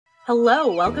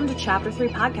Hello, welcome to Chapter 3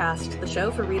 Podcast, the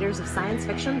show for readers of science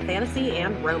fiction, fantasy,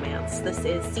 and romance. This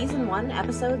is Season 1,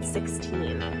 Episode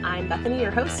 16. I'm Bethany,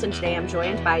 your host, and today I'm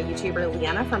joined by YouTuber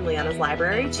Liene from Liene's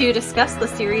Library to discuss the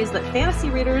series that fantasy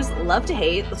readers love to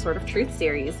hate, the Sword of Truth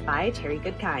series by Terry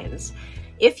Goodkind.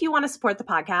 If you want to support the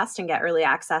podcast and get early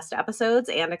access to episodes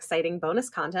and exciting bonus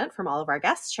content from all of our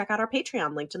guests, check out our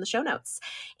Patreon linked in the show notes.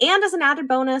 And as an added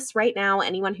bonus, right now,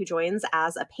 anyone who joins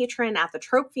as a patron at the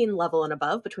Trope Fiend level and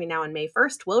above between now and May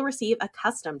 1st will receive a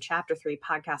custom Chapter 3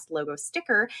 podcast logo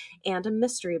sticker and a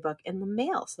mystery book in the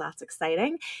mail. So that's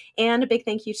exciting. And a big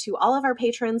thank you to all of our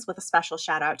patrons with a special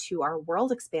shout out to our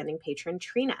world-expanding patron,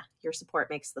 Trina. Your support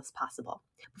makes this possible.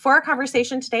 Before our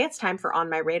conversation today, it's time for On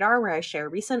My Radar, where I share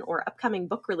recent or upcoming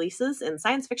book releases in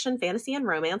science fiction, fantasy, and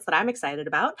romance that I'm excited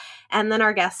about, and then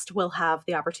our guest will have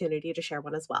the opportunity to share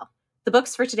one as well. The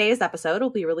books for today's episode will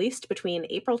be released between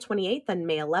April 28th and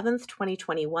May 11th,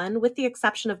 2021, with the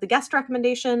exception of the guest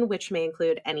recommendation, which may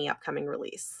include any upcoming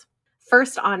release.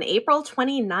 First, on April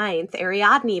 29th,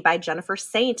 Ariadne by Jennifer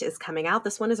Saint is coming out.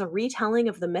 This one is a retelling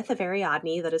of the myth of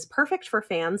Ariadne that is perfect for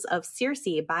fans of Circe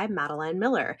by Madeline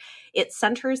Miller. It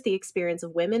centers the experience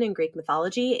of women in Greek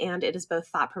mythology, and it is both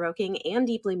thought-provoking and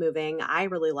deeply moving. I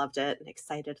really loved it and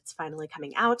excited it's finally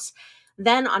coming out.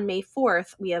 Then on May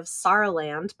 4th, we have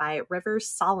Saarland by Rivers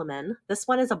Solomon. This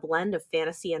one is a blend of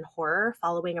fantasy and horror,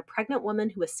 following a pregnant woman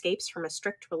who escapes from a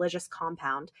strict religious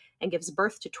compound and gives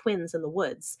birth to twins in the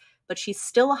woods. But she's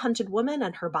still a hunted woman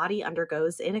and her body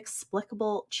undergoes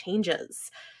inexplicable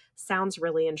changes. Sounds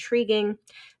really intriguing.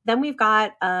 Then we've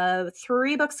got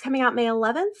 3 books coming out May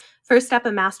 11th. First up,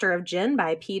 A Master of Djinn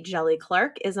by P. Jelly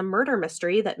Clark is a murder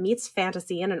mystery that meets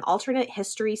fantasy in an alternate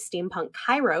history steampunk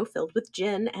Cairo filled with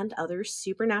djinn and other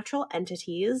supernatural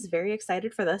entities. Very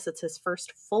excited for this. It's his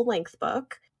first full-length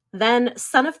book. Then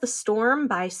Son of the Storm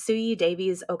by Suyi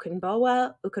Davies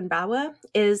Okunbawa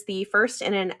is the first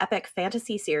in an epic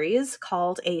fantasy series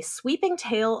called A Sweeping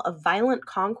Tale of Violent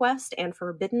Conquest and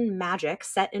Forbidden Magic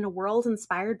set in a world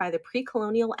inspired by the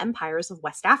pre-colonial empires of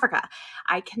West Africa.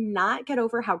 I cannot get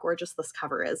over how gorgeous this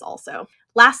cover is also.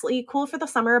 Lastly, Cool for the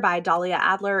Summer by Dahlia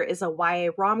Adler is a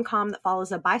YA rom-com that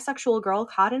follows a bisexual girl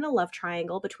caught in a love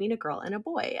triangle between a girl and a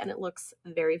boy, and it looks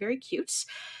very, very cute.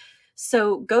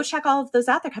 So go check all of those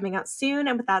out. They're coming out soon.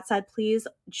 And with that said, please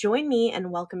join me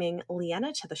in welcoming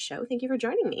Liene to the show. Thank you for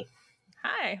joining me.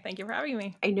 Hi, thank you for having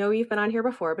me. I know you've been on here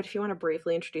before, but if you want to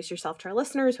briefly introduce yourself to our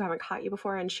listeners who haven't caught you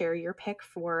before and share your pick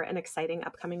for an exciting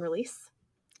upcoming release.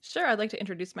 Sure, I'd like to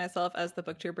introduce myself as the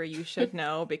booktuber you should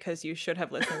know because you should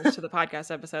have listened to the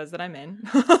podcast episodes that I'm in.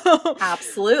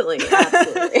 Absolutely.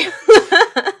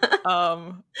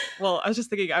 Well, I was just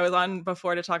thinking, I was on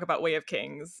before to talk about Way of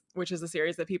Kings, which is a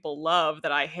series that people love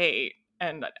that I hate.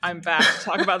 And I'm back to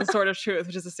talk about The Sword of Truth,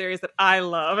 which is a series that I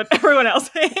love and everyone else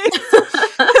hates.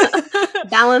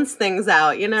 Balance things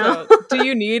out, you know? So, do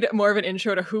you need more of an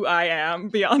intro to who I am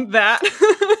beyond that?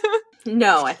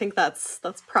 No, I think that's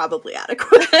probably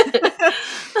adequate.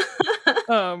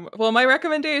 Well, my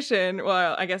recommendation,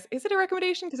 well, I guess, is it a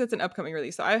recommendation? Because it's an upcoming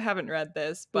release. So I haven't read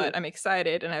this, but I'm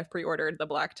excited and I've pre-ordered The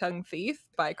Black Tongue Thief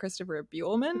by Christopher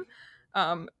Buehlman.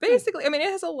 Basically, I mean, it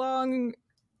has a long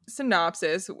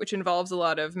synopsis, which involves a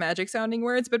lot of magic sounding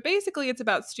words, but basically it's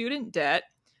about student debt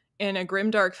in a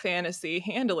grimdark fantasy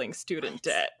handling student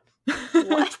debt.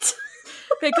 What?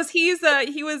 Because he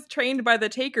was trained by the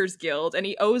Takers Guild and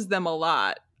he owes them a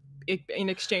lot in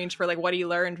exchange for like what he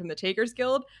learned from the Takers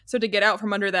Guild. So to get out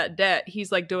from under that debt,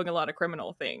 he's like doing a lot of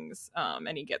criminal things,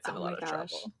 and he gets in a lot of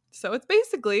trouble. So it's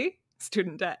basically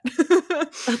student debt.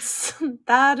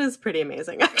 That is pretty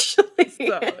amazing, actually.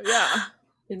 So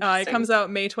yeah, it comes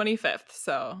out May 25th.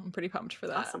 So I'm pretty pumped for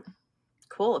that. Awesome.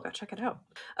 Cool. Go check it out.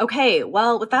 Okay.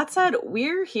 Well, with that said,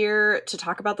 we're here to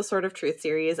talk about the Sword of Truth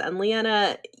series. And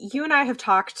Liene, you and I have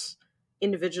talked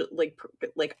individually,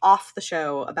 like off the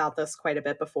show about this quite a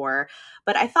bit before,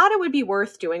 but I thought it would be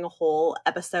worth doing a whole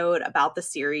episode about the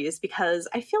series because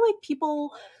I feel like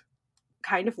people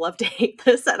kind of love to hate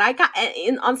this.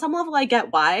 And on some level, I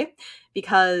get why,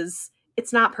 because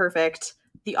it's not perfect.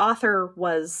 The author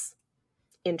was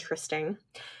interesting.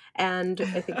 And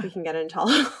I think we can get into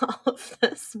all of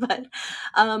this, but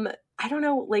I don't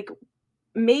know, like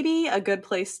maybe a good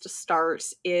place to start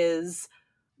is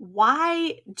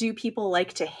why do people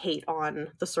like to hate on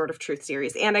the Sword of Truth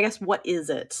series? And I guess, what is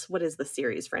it? What is the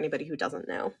series for anybody who doesn't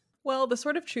know? Well, the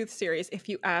Sword of Truth series, if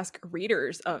you ask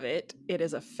readers of it, it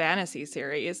is a fantasy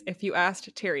series. If you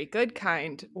asked Terry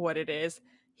Goodkind what it is,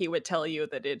 he would tell you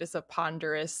that it is a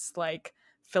ponderous, like,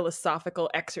 philosophical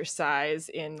exercise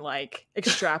in like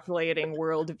extrapolating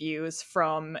worldviews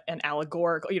from an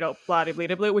allegorical, blah, blah,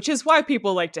 blah, blah, which is why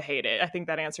people like to hate it. I think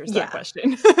that answers that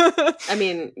question. I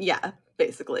mean, yeah,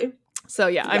 basically. So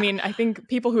yeah, I mean, I think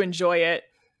people who enjoy it,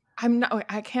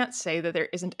 I can't say that there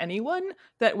isn't anyone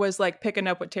that was like picking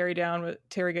up what Terry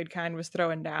Goodkind was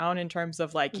throwing down in terms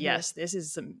of like, yes, this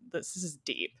is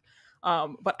deep.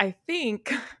 But I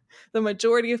think the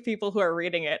majority of people who are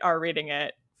reading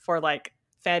it for like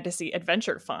fantasy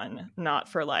adventure fun, not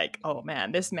for like, oh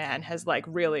man, this man has like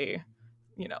really,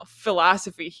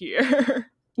 philosophy here.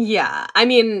 Yeah, I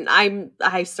mean,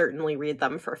 I certainly read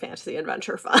them for fantasy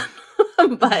adventure fun.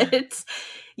 But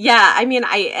yeah, I mean,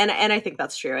 I think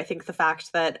that's true. I think the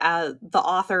fact that the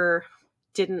author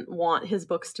didn't want his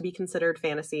books to be considered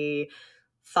fantasy,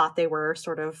 thought they were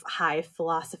sort of high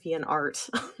philosophy and art,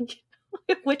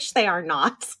 which they are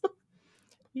not.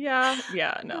 Yeah,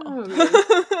 no.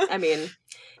 Oh, I mean,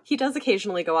 he does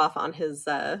occasionally go off on his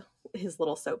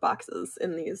little soapboxes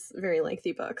in these very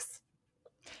lengthy books.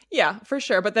 Yeah, for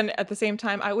sure. But then at the same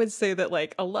time, I would say that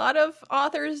like a lot of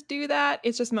authors do that.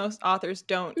 It's just most authors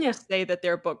don't say that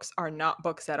their books are not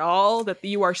books at all, that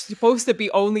you are supposed to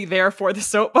be only there for the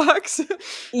soapbox.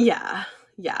 Yeah,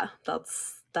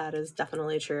 that is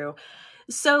definitely true.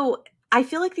 So I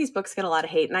feel like these books get a lot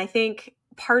of hate. And I think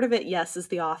part of it, yes, is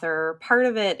the author. Part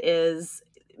of it is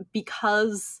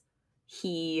because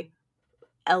he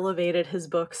elevated his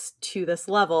books to this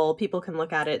level, people can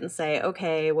look at it and say,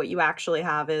 okay, what you actually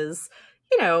have is,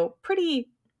 pretty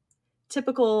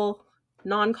typical,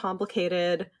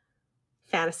 non-complicated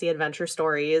fantasy adventure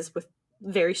stories with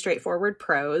very straightforward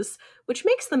prose, which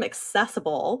makes them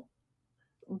accessible,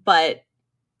 but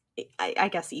I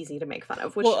guess easy to make fun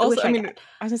of. Which, well, also, which I mean,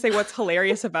 I was gonna say what's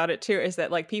hilarious about it too is that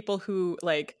like people who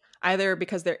like either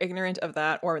because they're ignorant of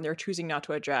that or they're choosing not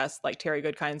to address like Terry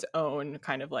Goodkind's own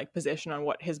kind of like position on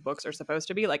what his books are supposed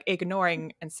to be, like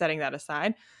ignoring and setting that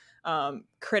aside.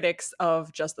 Critics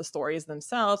of just the stories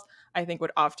themselves, I think,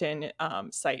 would often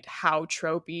cite how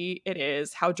tropey it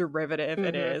is, how derivative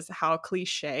it is, how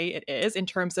cliche it is in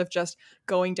terms of just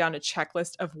going down a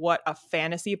checklist of what a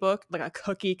fantasy book, like a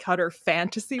cookie cutter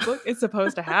fantasy book, is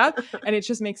supposed to have. And it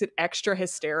just makes it extra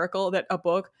hysterical that a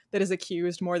book that is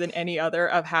accused more than any other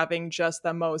of having just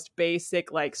the most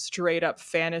basic, like straight up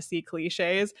fantasy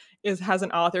cliches has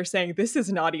an author saying, this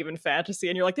is not even fantasy.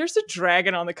 And you're like, there's a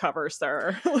dragon on the cover,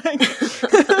 sir.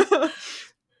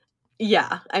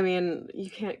 Yeah, I mean, you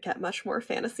can't get much more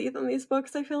fantasy than these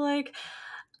books, I feel like.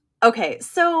 Okay,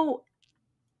 so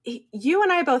you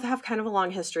and I both have kind of a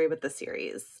long history with the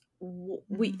series.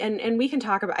 We can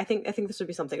talk about, I think this would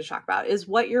be something to talk about, is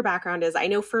what your background is. I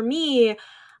know for me,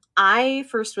 I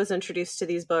first was introduced to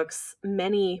these books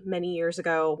many, many years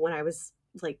ago when I was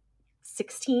like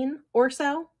 16 or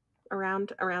so,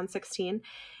 around 16.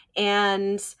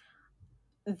 And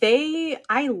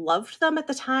I loved them at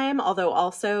the time, although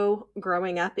also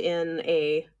growing up in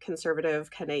a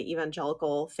conservative kind of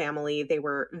evangelical family, they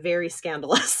were very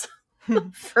scandalous.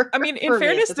 In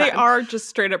fairness, they are just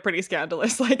straight up pretty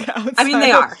scandalous. Like outside. I mean,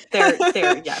 they are.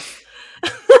 They're yes.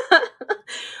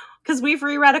 Because we've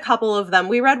reread a couple of them.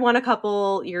 We read one a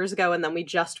couple years ago, and then we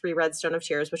just reread Stone of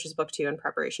Tears, which is book 2 in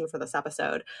preparation for this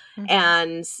episode.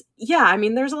 And yeah, I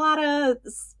mean, there's a lot of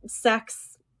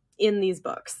sex in these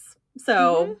books.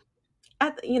 So,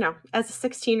 as a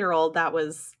 16-year-old, that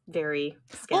was very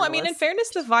scandalous. Well, I mean, in fairness,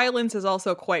 the violence is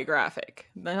also quite graphic,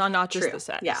 not just the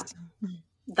sex. Yeah,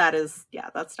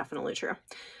 that's definitely true.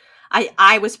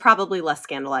 I was probably less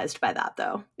scandalized by that,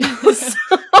 though.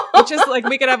 Which is like,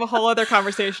 we could have a whole other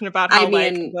conversation about how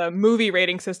like the movie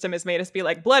rating system is made us be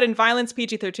like, blood and violence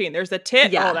PG-13. There's a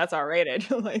tit. Yeah. Oh, that's R-rated.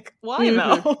 Like, why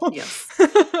though?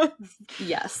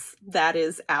 Yes, that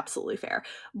is absolutely fair.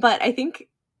 But I think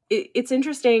it's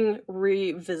interesting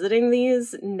revisiting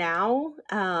these now.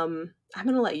 I'm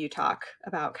going to let you talk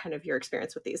about kind of your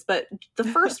experience with these. But the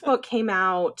first book came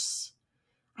out,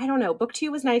 I don't know, book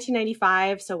 2 was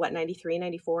 1995. So what, 93,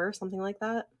 94, something like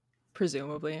that?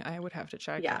 Presumably. I would have to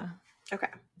check. Yeah. Okay.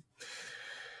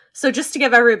 So just to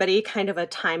give everybody kind of a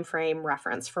time frame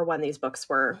reference for when these books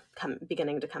were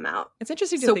beginning to come out. It's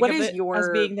interesting to think of it as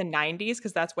being the 90s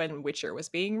because that's when Witcher was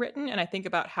being written. And I think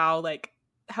about how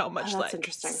much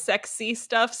like sexy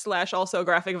stuff / also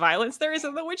graphic violence there is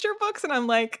in the Witcher books. And I'm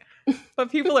like,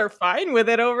 but people are fine with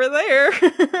it over there.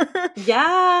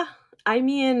 Yeah. I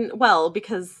mean, well,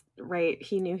 because, right,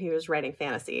 he knew he was writing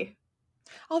fantasy.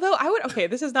 Although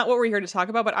this is not what we're here to talk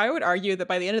about, but I would argue that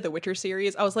by the end of the Witcher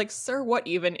series, I was like, sir, what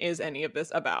even is any of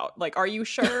this about? Like, are you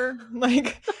sure?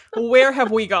 Like, where have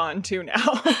we gone to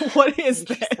now? What is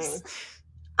this?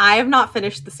 I have not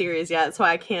finished the series yet, so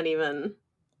I can't even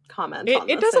comment on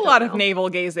this. It does a lot of navel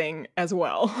gazing as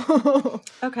well.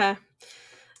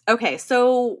 Okay,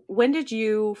 so when did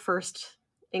you first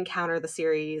encounter the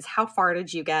series? How far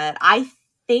did you get? I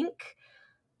think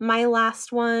my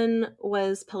last one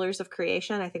was Pillars of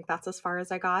Creation. I think that's as far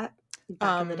as I got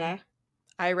back in the day.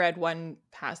 I read one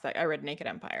past that. I read Naked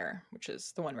Empire, which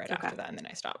is the one right after that, and then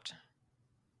I stopped.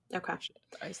 Okay.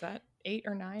 Is that 8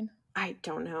 or 9? I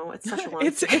don't know. It's such a long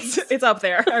it's up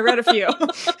there. I read a few.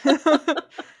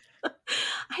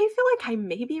 I feel like I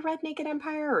maybe read Naked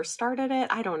Empire or started it.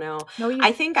 I don't know. No,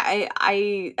 I think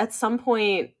I at some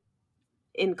point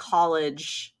in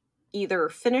college either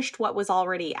finished what was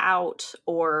already out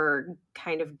or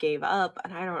kind of gave up,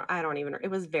 and I don't even, it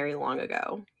was very long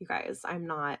ago, you guys. I'm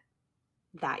not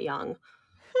that young.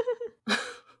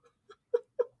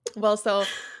 Well, so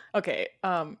okay,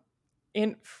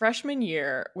 in freshman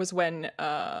year was when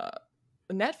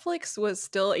Netflix was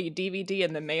still a DVD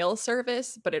in the mail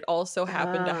service, but it also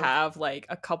happened to have like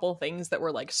a couple things that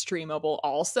were like streamable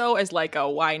also, as like a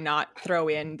why not throw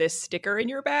in this sticker in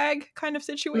your bag kind of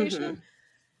situation.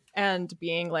 And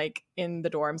being like in the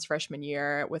dorms freshman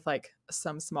year with like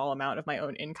some small amount of my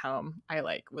own income, I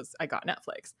got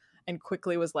Netflix and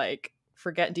quickly was like,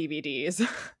 forget DVDs.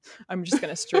 I'm just going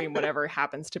to stream whatever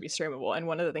happens to be streamable. And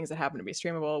one of the things that happened to be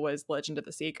streamable was Legend of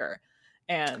the Seeker.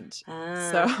 And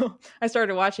so I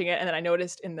started watching it, and then I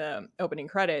noticed in the opening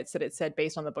credits that it said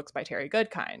based on the books by Terry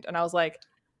Goodkind. And I was like,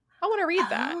 I want to read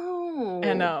that.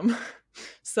 And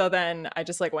so then I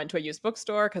just like went to a used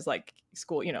bookstore because like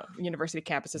school, university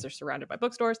campuses are surrounded by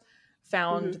bookstores,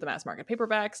 found the mass market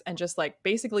paperbacks, and just like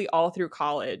basically all through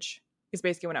college is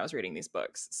basically when I was reading these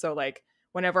books. So like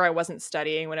whenever I wasn't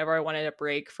studying, whenever I wanted a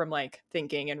break from like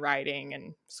thinking and writing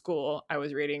and school, I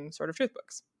was reading sort of truth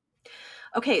books.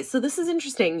 Okay, so this is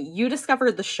interesting. You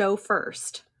discovered the show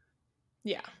first.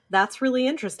 Yeah. That's really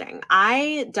interesting.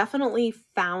 I definitely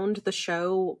found the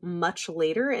show much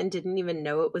later and didn't even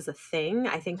know it was a thing,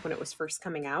 I think, when it was first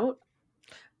coming out.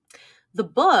 The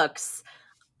books,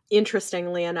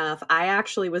 interestingly enough, I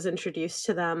actually was introduced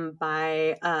to them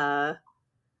by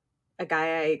a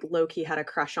guy I low-key had a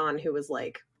crush on who was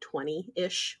like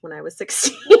 20-ish when I was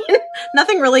 16.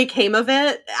 Nothing really came of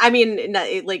it. I mean,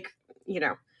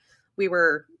 we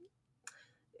were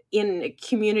in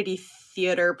community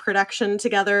theater production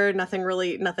together. Nothing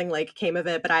like came of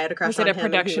it, but I had a crush on him. Was it a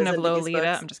production of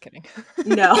Lolita? I'm just kidding.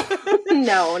 No,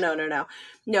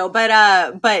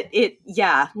 but it,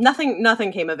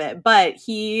 nothing came of it, but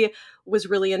he was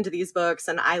really into these books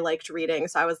and I liked reading.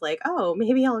 So I was like, oh,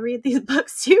 maybe I'll read these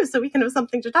books too, so we can have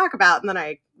something to talk about. And then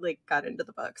I like got into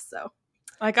the books. So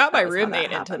I got my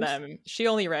roommate into them. She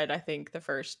only read, I think, the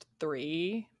first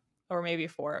 3 or maybe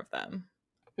 4 of them.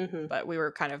 But we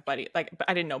were kind of buddy, like,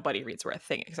 I didn't know buddy reads were a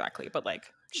thing exactly, but like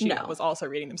she was also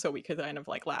reading them, so we could kind of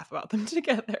like laugh about them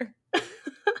together.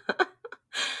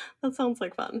 That sounds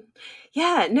like fun.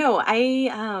 Yeah, no,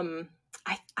 I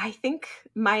think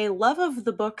my love of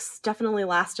the books definitely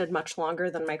lasted much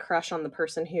longer than my crush on the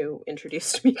person who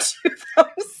introduced me to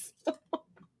those.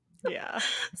 Yeah.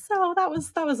 So that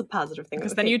was a positive thing.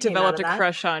 Because then you developed a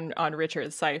crush on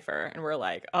Richard Cypher, and we're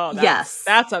like, oh,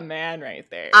 that's a man right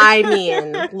there. I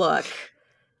mean, look,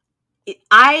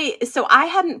 I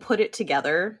hadn't put it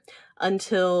together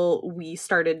until we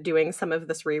started doing some of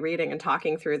this rereading and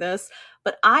talking through this,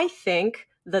 but I think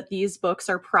that these books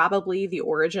are probably the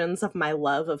origins of my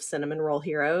love of cinnamon roll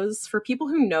heroes. For people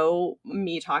who know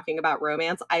me talking about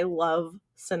romance, I love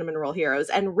cinnamon roll heroes,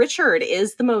 and Richard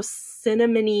is the most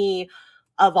cinnamony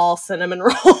of all cinnamon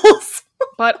rolls.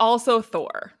 But also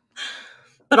Thor.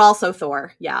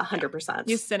 Yeah, 100%.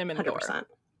 He's cinnamon 100%. Thor.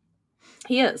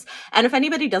 He is. And if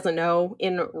anybody doesn't know,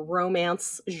 in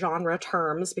romance genre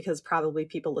terms, because probably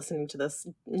people listening to this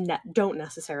don't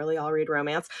necessarily all read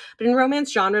romance, but in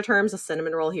romance genre terms, a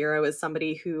cinnamon roll hero is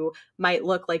somebody who might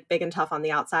look like big and tough on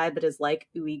the outside, but is like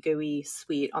ooey gooey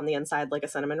sweet on the inside, like a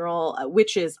cinnamon roll,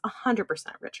 which is 100%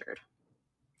 Richard.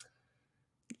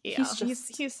 Yeah,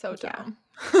 he's so dumb.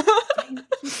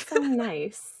 He's so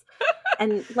nice.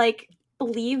 And like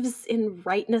believes in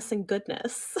rightness and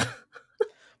goodness.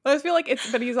 I feel like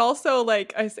but he's also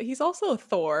like, he's also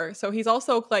Thor. So he's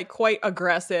also like quite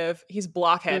aggressive. He's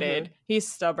blockheaded. He's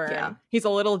stubborn. Yeah. He's a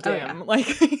little dim. Like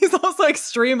he's also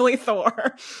extremely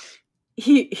Thor.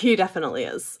 He definitely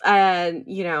is. And,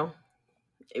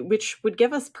 which would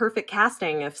give us perfect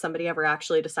casting if somebody ever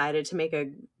actually decided to make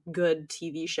a good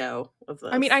TV show of this.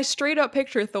 I mean, I straight up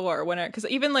picture Thor because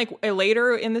even like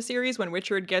later in the series when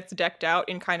Richard gets decked out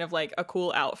in kind of like a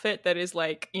cool outfit that is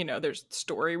like, there's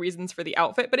story reasons for the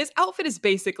outfit, but his outfit is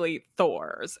basically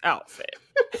Thor's outfit.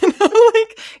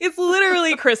 Like, it's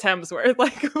literally Chris Hemsworth.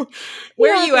 Like,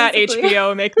 where are you basically. at,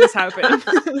 HBO? Make this happen.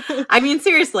 I mean,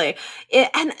 seriously.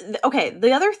 Okay,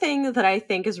 the other thing that I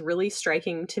think is really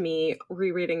striking to me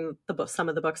rereading the book, some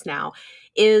of the books now,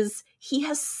 is he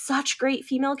has such great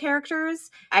female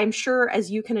characters. I'm sure, as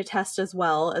you can attest as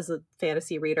well as a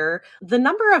fantasy reader, the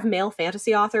number of male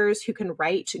fantasy authors who can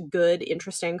write good,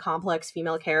 interesting, complex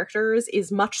female characters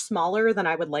is much smaller than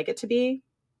I would like it to be.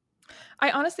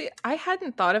 I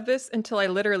hadn't thought of this until I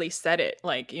literally said it,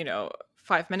 like,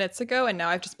 5 minutes ago. And now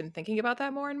I've just been thinking about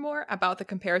that more and more, about the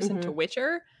comparison to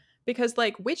Witcher. Because,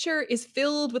 like, Witcher is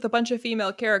filled with a bunch of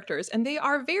female characters, and they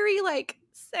are very, like,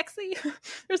 sexy.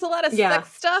 There's a lot of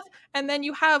sex stuff. And then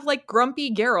you have, like,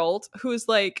 grumpy Geralt, who's,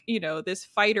 like, this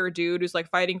fighter dude who's, like,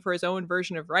 fighting for his own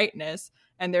version of rightness.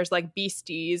 And there's, like,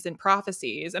 beasties and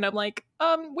prophecies. And I'm like,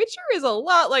 Witcher is a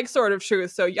lot like Sword of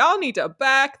Truth, so y'all need to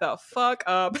back the fuck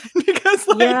up. Because,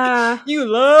 like, you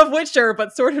love Witcher,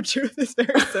 but Sword of Truth is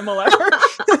very similar.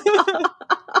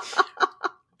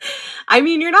 I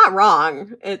mean, you're not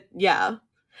wrong.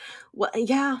 Well,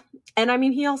 yeah. And I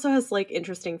mean, he also has, like,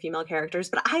 interesting female characters,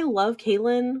 but I love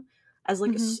Caitlin as,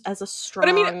 like, as a strong... But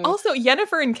I mean, also,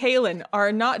 Yennefer and Caitlin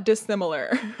are not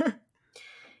dissimilar.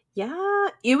 Yeah,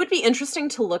 it would be interesting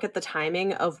to look at the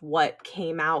timing of what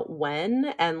came out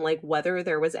when, and, like, whether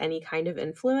there was any kind of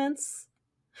influence.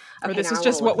 Or this is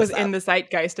just what was in the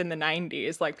zeitgeist in the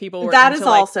 90s. Like, people were That is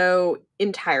also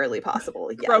entirely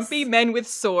possible, yes. Grumpy men with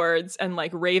swords and,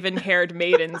 like, raven-haired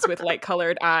maidens with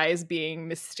light-colored eyes being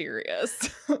mysterious.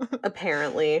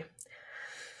 Apparently.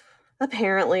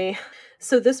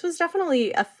 So this was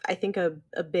definitely, I think,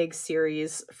 a big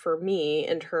series for me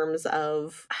in terms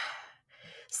of...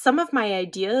 Some of my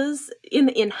ideas,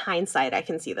 in hindsight, I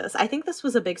can see this. I think this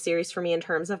was a big series for me in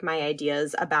terms of my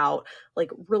ideas about,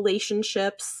 like,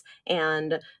 relationships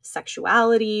and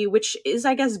sexuality, which is,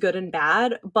 I guess, good and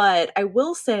bad. But I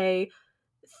will say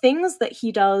things that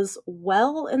he does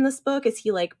well in this book is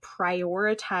he, like,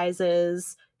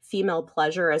 prioritizes female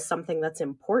pleasure as something that's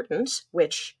important,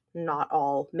 which not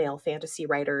all male fantasy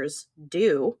writers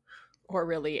do. Or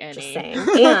really any. Just saying.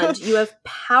 And you have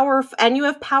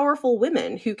powerful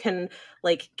women who can,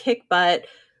 like, kick butt,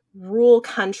 rule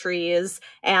countries,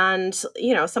 and,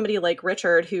 somebody like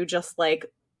Richard who just, like,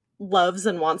 loves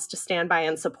and wants to stand by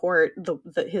and support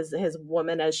his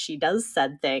woman as she does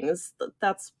said things.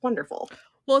 That's wonderful.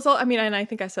 Well, it's all, I mean, and I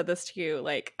think I said this to you,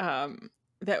 like,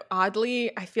 that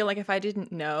oddly, I feel like if I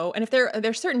didn't know, and if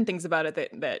there's certain things about it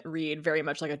that read very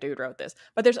much like a dude wrote this,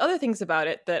 but there's other things about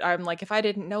it that I'm like, if I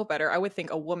didn't know better, I would think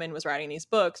a woman was writing these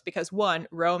books, because one,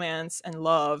 romance and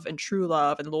love and true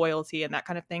love and loyalty and that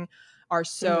kind of thing are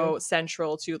so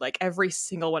central to, like, every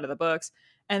single one of the books.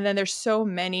 And then there's so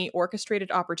many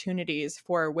orchestrated opportunities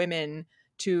for women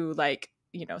to, like,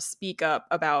 speak up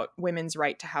about women's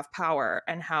right to have power,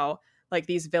 and how, like,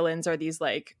 these villains are these,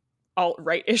 like,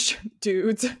 alt-right-ish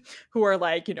dudes who are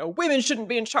like, women shouldn't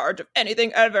be in charge of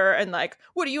anything ever, and, like,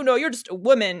 what do you know, you're just a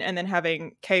woman. And then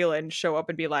having Caitlin show up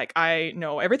and be like, I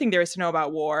know everything there is to know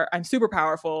about war, I'm super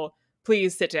powerful,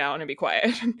 please sit down and be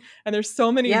quiet. And there's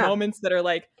so many moments that are,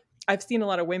 like, I've seen a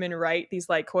lot of women write these,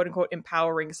 like, quote-unquote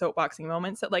empowering soapboxing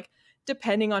moments that, like,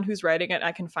 depending on who's writing it,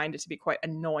 I can find it to be quite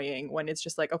annoying when it's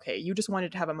just like, okay, you just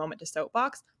wanted to have a moment to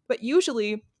soapbox. But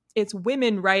usually it's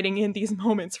women writing in these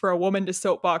moments for a woman to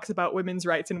soapbox about women's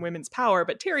rights and women's power.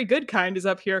 But Terry Goodkind is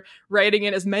up here writing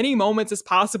in as many moments as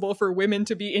possible for women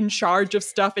to be in charge of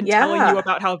stuff and telling you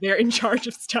about how they're in charge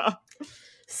of stuff.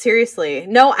 Seriously.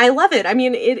 No, I love it. I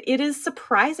mean, it is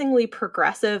surprisingly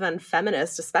progressive and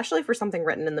feminist, especially for something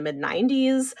written in the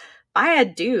mid-90s by a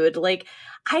dude. Like,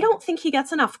 I don't think he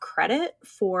gets enough credit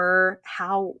for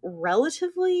how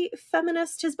relatively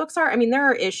feminist his books are. I mean, there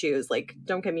are issues, like,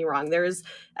 don't get me wrong. There's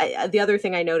the other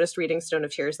thing I noticed reading Stone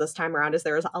of Tears this time around is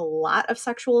there is a lot of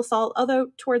sexual assault, although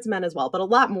towards men as well, but a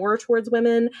lot more towards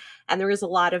women. And there is a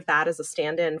lot of that as a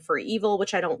stand-in for evil,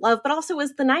 which I don't love, but also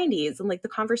is the 90s. And, like, the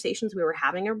conversations we were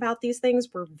having about these things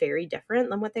were very different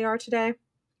than what they are today.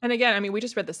 And again, I mean, we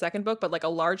just read the second book, but, like, a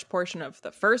large portion of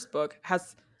the first book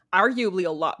has arguably a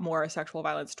lot more sexual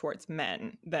violence towards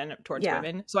men than towards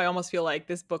women. So I almost feel like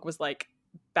this book was, like,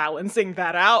 balancing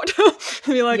that out.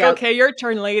 Be like, okay, your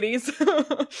turn, ladies.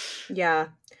 Yeah.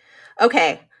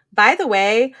 Okay. By the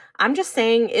way, I'm just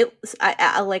saying it,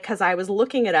 like, because I was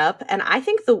looking it up, and I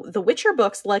think the Witcher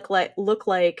books look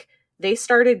like they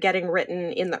started getting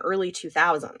written in the early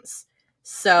 2000s.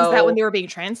 So is that when they were being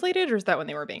translated, or is that when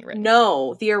they were being written?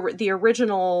 No, the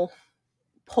original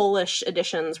Polish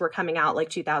editions were coming out like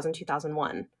 2000,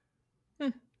 2001.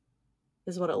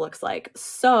 is what it looks like.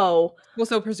 So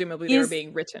presumably they were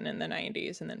being written in the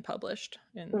 90s and then published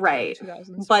in the early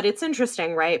 2000s. But it's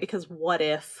interesting, right? Because what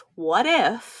if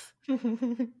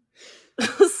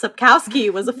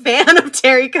Sapkowski was a fan of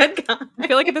Terry Goodkind? I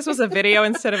feel like if this was a video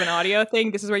instead of an audio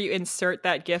thing, this is where you insert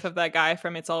that gif of that guy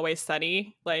from It's Always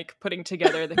Sunny, like putting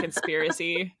together the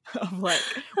conspiracy of like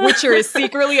Witcher is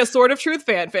secretly a Sword of Truth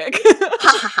fanfic.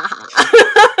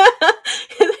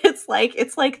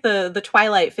 It's like the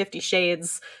Twilight 50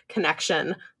 Shades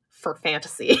connection for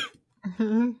fantasy.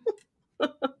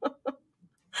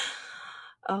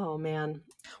 Oh man.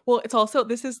 Well, it's also,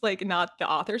 this is like not the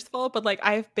author's fault, but like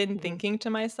I've been thinking to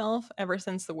myself ever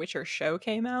since the Witcher show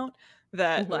came out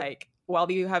that like while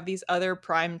you have these other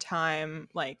primetime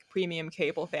like premium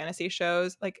cable fantasy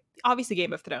shows, like obviously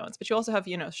Game of Thrones, but you also have,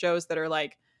 you know, shows that are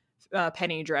like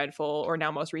Penny Dreadful, or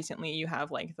now most recently you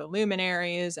have like the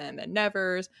Luminaries and the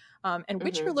Nevers, and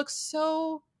Witcher looks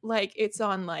so like it's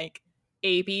on like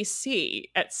ABC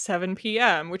at 7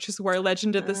 p.m., which is where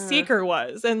Legend of the Seeker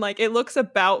was, and like it looks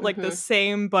about like the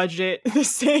same budget, the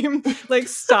same like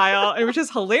style, and which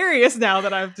is hilarious now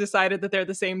that I've decided that they're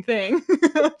the same thing.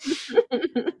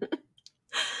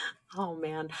 Oh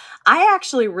man, I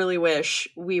actually really wish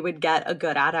we would get a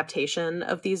good adaptation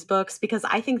of these books, because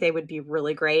I think they would be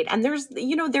really great. And there's,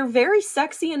 you know, they're very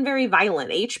sexy and very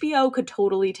violent. HBO could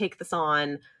totally take this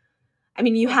on. I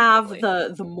mean, you have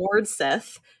the Mord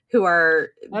Sith, who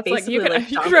are that's basically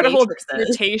like you could write a whole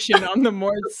dissertation on the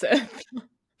Mord Sith.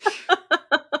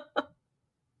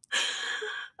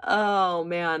 Oh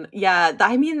man, yeah.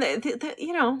 I mean,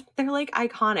 you know, they're like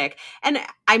iconic, and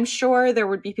I'm sure there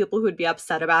would be people who would be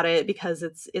upset about it because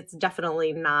it's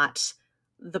definitely not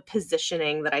the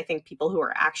positioning that I think people who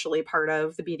are actually part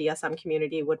of the BDSM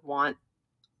community would want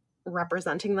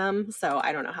representing them. So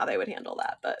I don't know how they would handle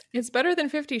that, but it's better than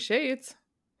 50 Shades.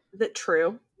 That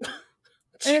true.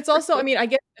 And it's also, I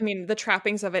mean, the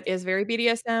trappings of it is very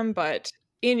BDSM, but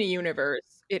in a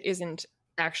universe, it isn't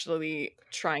actually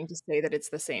trying to say that it's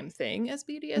the same thing as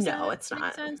BDSM. No, it's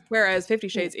not. Whereas 50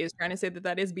 Shades is trying to say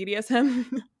that is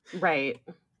BDSM. Right.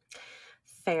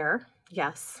 Fair.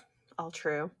 Yes. All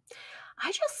true.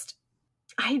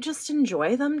 I just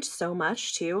enjoy them so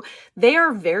much too. They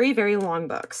are very, very long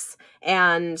books,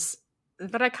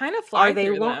 but I kind of fly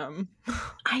through them.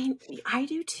 I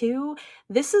do too.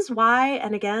 This is why,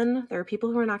 and again, there are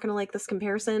people who are not going to like this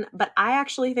comparison, but I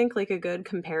actually think like a good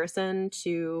comparison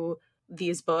to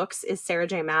these books is Sarah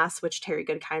J. Maas, which Terry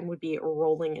Goodkind would be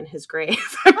rolling in his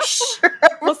grave, I'm sure.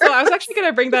 Well, so I was actually going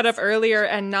to bring that up earlier,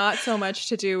 and not so much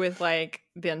to do with like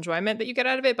the enjoyment that you get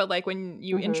out of it, but like when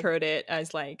you introed it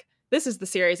as like, this is the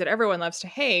series that everyone loves to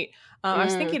hate. I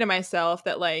was thinking to myself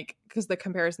that like, because the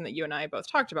comparison that you and I both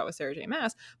talked about with Sarah J.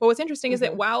 Maas, but what's interesting is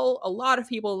that while a lot of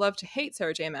people love to hate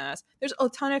Sarah J. Maas, there's a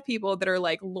ton of people that are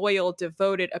like loyal,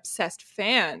 devoted, obsessed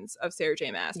fans of Sarah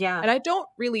J. Maas. Yeah. And I don't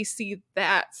really see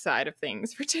that side of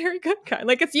things for Terry Goodkind.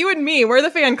 Like it's you and me, we're the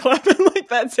fan club, and like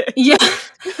that's it. Yeah.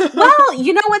 Well,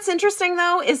 you know what's interesting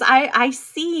though is I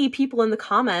see people in the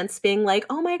comments being like,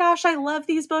 oh my gosh, I love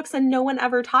these books, and no one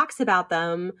ever talks about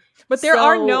them. But there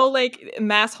are no like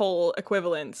mass hole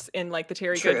equivalents in like the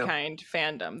Terry Goodkind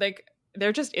fandom. Like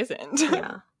there just isn't.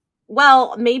 Yeah.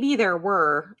 Well, maybe there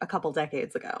were a couple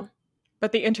decades ago.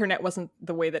 But the internet wasn't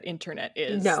the way that internet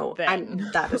is. No,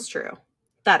 that is true.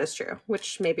 That is true,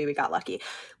 which maybe we got lucky.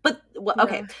 But,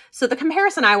 okay, so the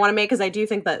comparison I want to make, because I do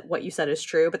think that what you said is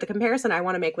true, but the comparison I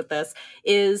want to make with this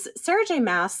is Sarah J.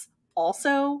 Maas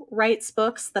also writes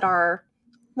books that are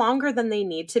longer than they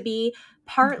need to be,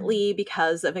 partly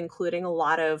because of including a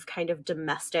lot of kind of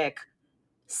domestic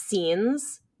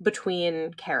scenes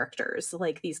between characters,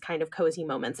 like these kind of cozy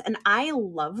moments. And I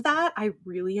love that. I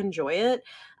really enjoy it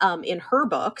in her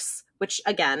books, which,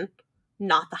 again,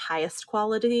 not the highest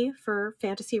quality for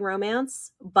fantasy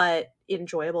romance, but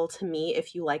enjoyable to me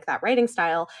if you like that writing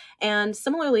style. And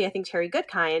similarly, I think Terry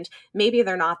Goodkind, maybe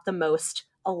they're not the most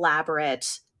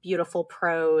elaborate, beautiful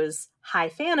prose, high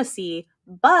fantasy,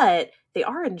 but they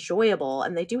are enjoyable,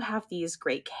 and they do have these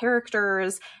great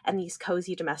characters and these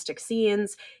cozy domestic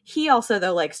scenes. He also,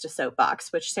 though, likes to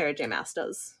soapbox, which Sarah J. Maas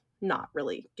does not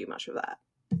really do much of that.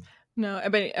 No,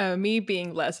 but me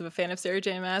being less of a fan of Sarah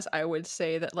J. Maas, I would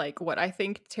say that like what I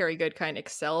think Terry Goodkind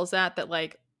excels at, that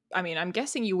like, I mean, I'm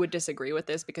guessing you would disagree with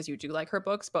this because you do like her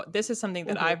books, but this is something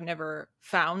that I've never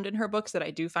found in her books that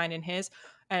I do find in his.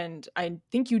 And I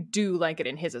think you do like it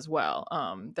in his as well.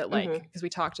 That like, because we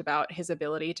talked about his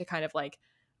ability to kind of like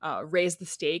raise the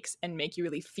stakes and make you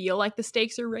really feel like the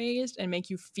stakes are raised and make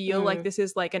you feel like this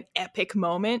is like an epic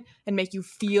moment and make you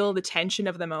feel the tension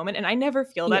of the moment. And I never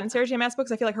feel that in Sarah J. Maas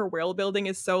books. I feel like her world building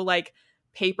is so like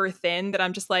paper thin that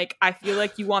I'm just like, I feel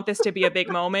like you want this to be a big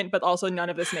moment, but also none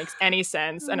of this makes any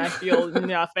sense, and I feel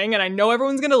nothing, and I know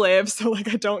everyone's gonna live, so like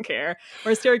I don't care.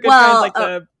 Whereas Terry Goodkind's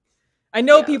like I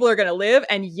know people are gonna live,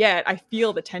 and yet I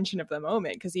feel the tension of the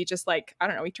moment because he just like, I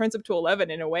don't know, he turns up to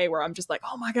 11 in a way where I'm just like,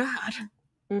 oh my god.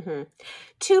 Mm-hmm.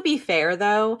 To be fair,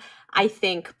 though, I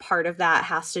think part of that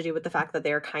has to do with the fact that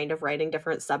they're kind of writing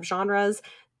different subgenres.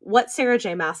 What Sarah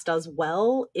J. Maas does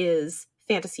well is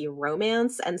fantasy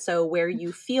romance, and so where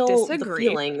you feel the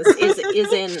feelings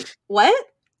is in what?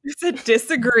 It's a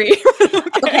disagree.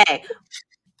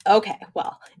 Okay,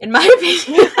 well, in my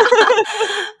opinion,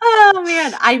 oh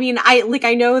man, I mean,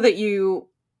 I know that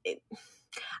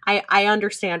I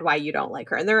understand why you don't like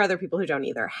her, and there are other people who don't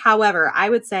either. However, I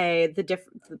would say the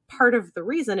part of the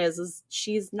reason is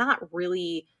she's not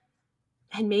really,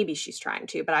 and maybe she's trying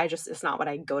to, but it's not what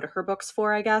I go to her books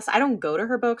for, I guess. I don't go to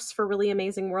her books for really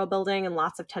amazing world building and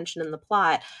lots of tension in the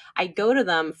plot. I go to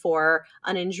them for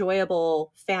an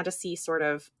enjoyable fantasy sort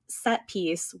of set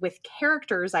piece with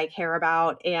characters I care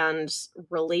about and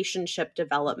relationship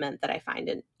development that I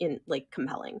find in like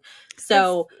compelling.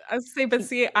 So I would say, but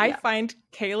see, I find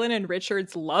Kaylin and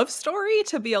Richard's love story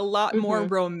to be a lot more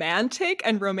romantic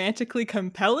and romantically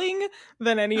compelling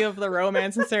than any of the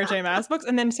romance in Sarah J. Maas books.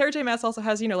 And then Sarah J. Maas also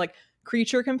has, like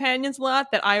creature companions a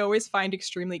lot that I always find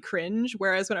extremely cringe.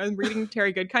 Whereas when I was reading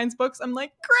Terry Goodkind's books, I'm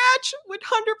like, Gratch would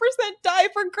 100% die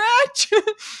for Gratch.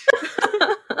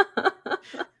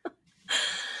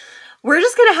 We're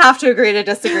just going to have to agree to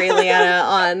disagree, Liana,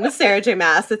 on Sarah J.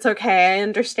 Maas. It's okay. I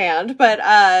understand. But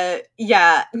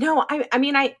no, I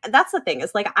mean, that's the thing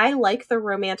is like, I like the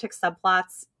romantic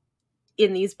subplots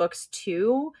in these books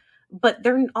too, but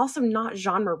they're also not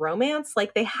genre romance.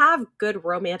 Like they have good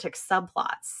romantic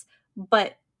subplots,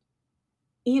 but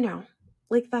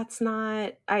like that's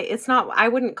not, I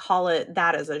wouldn't call it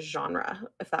that as a genre,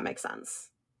 if that makes sense.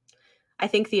 I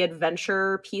think the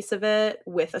adventure piece of it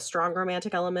with a strong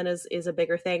romantic element is a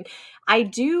bigger thing. I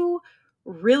do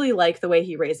really like the way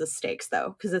he raises stakes,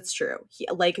 though, because it's true.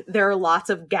 There are lots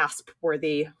of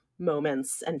gasp-worthy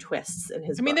moments and twists in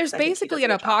his books. I mean, there's basically an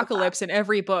apocalypse in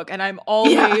every book, and I'm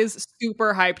always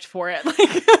super hyped for it.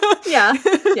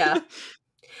 Yeah.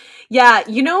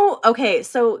 Okay,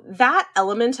 so that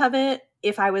element of it,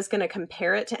 if I was going to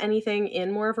compare it to anything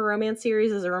in more of a romance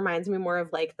series, it reminds me more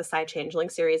of like the Psy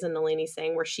Changeling series in Liene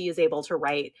Singh, where she is able to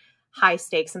write high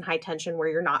stakes and high tension where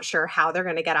you're not sure how they're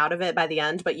going to get out of it by the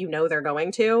end, but they're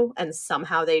going to, and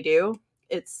somehow they do.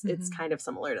 It's kind of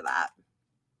similar to that.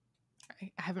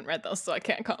 I haven't read those, so I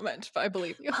can't comment, but I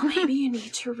believe you. Well, maybe you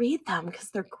need to read them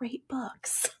because they're great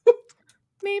books.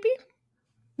 Maybe.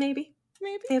 They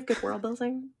have good world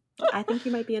building. I think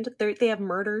you might be into they have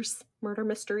murder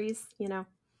mysteries, Yeah.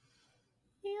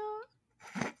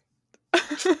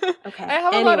 Okay. I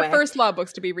have a lot of first law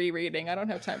books to be rereading. I don't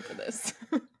have time for this.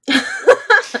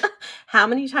 How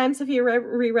many times have you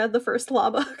reread the first law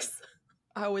books?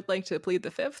 I would like to plead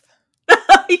the fifth.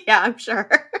 Yeah, I'm sure.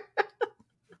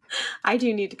 I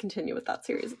do need to continue with that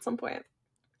series at some point.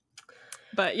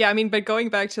 But yeah, I mean, but going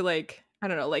back to like, I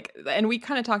don't know, like, and we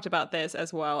kind of talked about this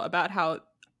as well, about how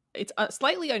it's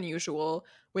slightly unusual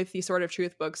with these sort of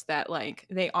truth books that like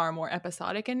they are more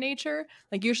episodic in nature.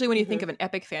 Like usually when you think of an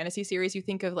epic fantasy series, you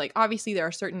think of like, obviously there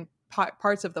are certain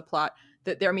parts of the plot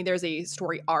that there's a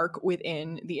story arc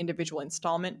within the individual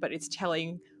installment, but it's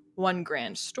telling one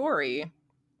grand story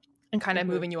and kind of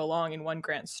moving you along in one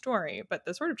grand story. But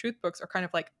the sort of truth books are kind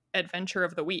of like adventure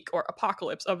of the week or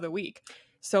apocalypse of the week.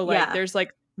 So like there's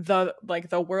like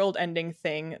the world ending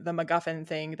thing, the MacGuffin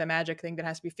thing, the magic thing that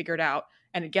has to be figured out,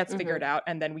 and it gets figured out,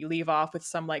 and then we leave off with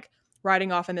some like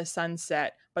riding off in the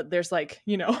sunset, but there's like,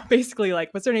 basically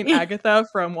like, what's her name, Agatha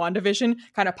from WandaVision,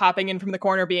 kind of popping in from the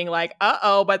corner being like,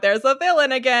 uh-oh, but there's a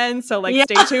villain again, so like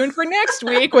stay tuned for next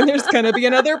week when there's gonna be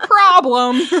another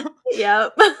problem.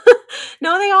 Yep.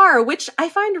 No, they are, which I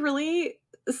find really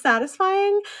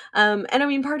satisfying. And I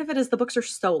mean, part of it is the books are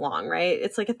so long, right?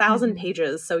 It's like 1,000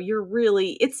 pages, so you're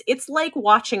really it's like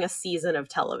watching a season of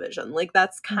television. Like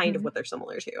that's kind of what they're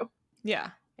similar to. Yeah.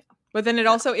 But then it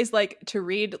also is like to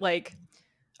read, like,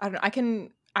 I don't know,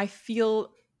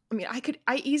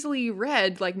 I easily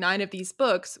read like 9 of these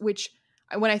books, which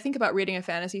when I think about reading a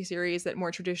fantasy series that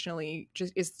more traditionally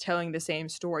just is telling the same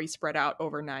story spread out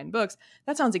over 9 books,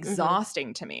 that sounds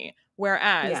exhausting to me.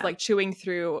 Whereas like chewing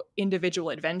through individual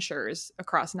adventures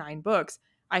across 9 books,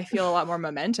 I feel a lot more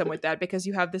momentum with that, because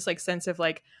you have this like sense of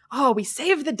like, oh, we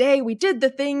saved the day, we did the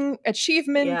thing,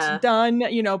 achievement done,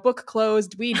 book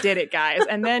closed, we did it, guys.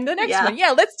 And then the next one,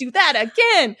 let's do that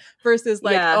again. Versus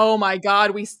like, oh my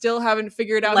God, we still haven't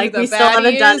figured out like who the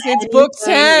baddie is. It's book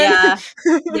 10.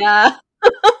 Yeah.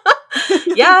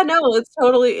 Yeah, no,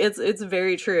 it's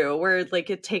very true. Where like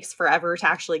it takes forever to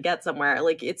actually get somewhere.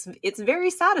 Like it's very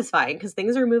satisfying because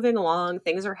things are moving along,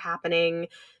 things are happening,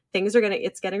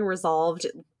 it's getting resolved.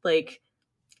 Like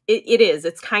it is.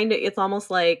 It's almost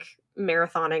like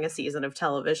marathoning a season of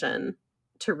television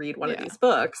to read one of Yeah. these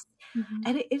books. Mhm.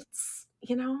 And it's,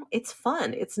 it's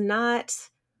fun. It's not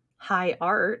high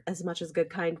art as much as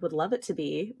Goodkind would love it to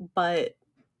be, but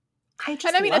I And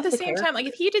just I mean, at love the the same time, like,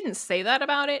 if characters. he didn't say that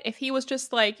about it, if he was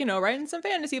just like, writing some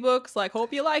fantasy books, like,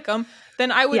 hope you like them,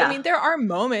 then I Yeah. mean, there are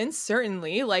moments,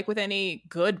 certainly, like with any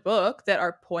good book, that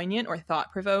are poignant or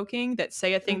thought provoking, that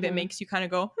say a thing that Mhm. makes you kind of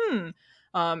go, hmm.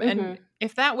 And Mhm.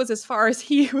 if that was as far as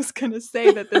he was going to say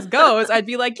that this goes, I'd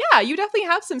be like, yeah, you definitely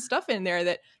have some stuff in there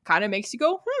that kind of makes you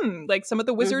go, hmm. Like some of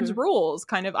the wizard's Mhm. rules,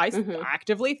 kind of, I Mhm.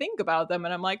 actively think about them,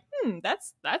 and I'm like,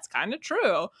 that's kind of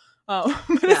true. But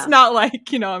it's Yeah. not like,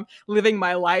 I'm living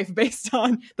my life based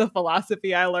on the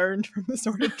philosophy I learned from the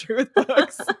Sword of Truth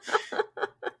books.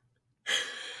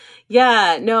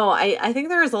 Yeah, no, I think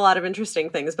there is a lot of interesting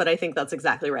things, but I think that's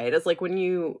exactly right. It's like when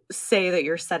you say that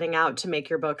you're setting out to make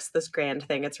your books this grand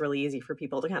thing, it's really easy for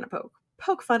people to kind of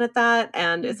poke fun at that,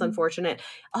 and it's Mhm. unfortunate.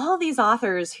 All these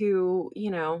authors who,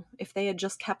 if they had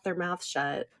just kept their mouths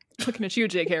shut. Looking at you,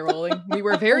 J.K. Rowling. We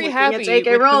were very Looking at happy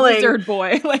J.K. with the Rowling. Wizard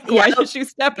Boy. Like, Yep. why did you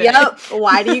step in Yep. it?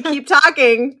 Why do you keep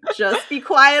talking? Just be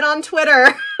quiet on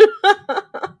Twitter.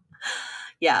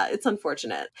 Yeah, it's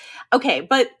unfortunate. Okay,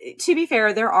 but to be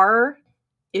fair, there are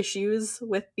issues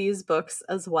with these books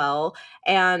as well.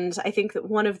 And I think that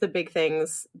one of the big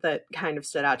things that kind of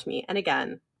stood out to me, and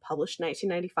again, published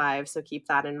 1995, so keep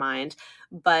that in mind.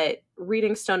 But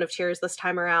reading Stone of Tears this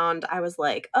time around, I was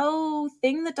like, oh,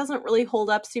 thing that doesn't really hold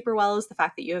up super well is the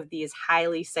fact that you have these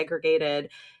highly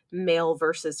segregated male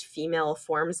versus female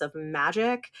forms of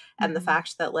magic, and the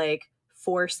fact that, like,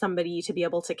 for somebody to be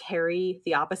able to carry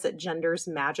the opposite gender's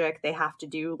magic, they have to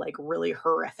do like really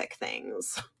horrific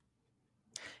things.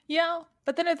 Yeah,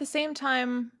 but then at the same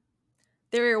time,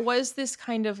 there was this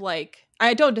kind of like,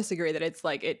 I don't disagree that it's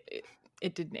like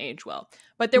it didn't age well,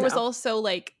 but there was No. also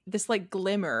like this like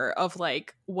glimmer of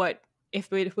like what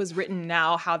if it was written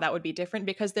now, how that would be different,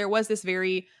 because there was this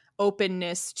very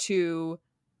openness to,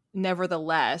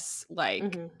 nevertheless, like,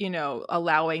 Mm-hmm.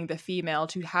 allowing the female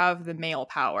to have the male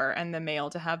power and the male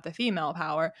to have the female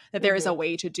power, that there is Mm-hmm. a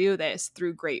way to do this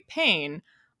through great pain.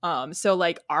 So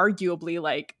like arguably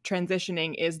like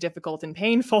transitioning is difficult and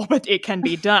painful, but it can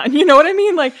be done. You know what I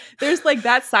mean? Like there's like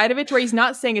that side of it where he's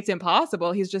not saying it's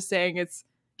impossible. He's just saying it's,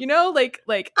 like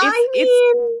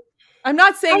it's I'm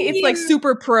not saying I it's like mean,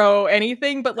 super pro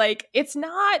anything, but like it's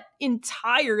not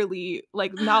entirely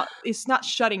like it's not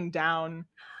shutting down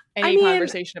I any mean,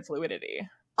 conversation of fluidity.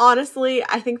 honestly,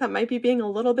 I think that might be being a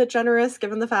little bit generous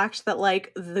given the fact that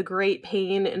like the great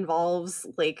pain involves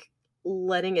like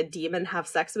letting a demon have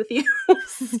sex with you.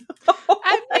 So,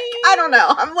 I like, I don't mean, know.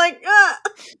 I'm like, yeah,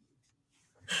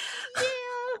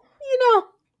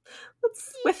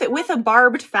 with a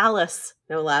barbed phallus,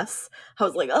 no less. I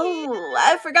was like, oh,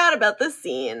 I forgot about this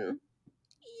scene.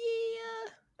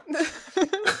 yeah.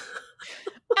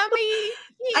 I mean,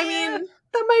 I yeah. mean,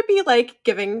 that might be like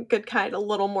giving Goodkind a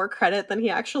little more credit than he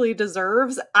actually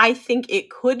deserves. I think it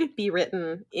could be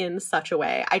written in such a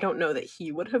way. I don't know that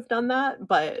he would have done that,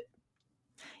 but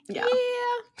yeah.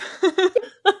 Yeah.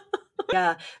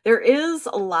 Yeah, there is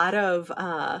a lot of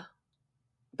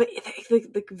but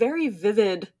the very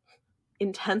vivid,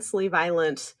 intensely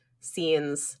violent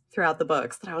scenes throughout the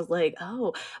books that I was like,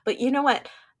 "Oh." But you know what?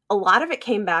 A lot of it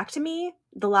came back to me.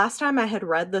 The last time I had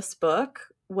read this book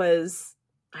was,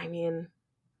 I mean,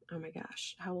 oh my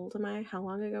gosh, how old am I? How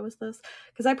long ago was this?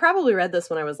 Because I probably read this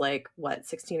when I was like, what,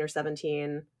 16 or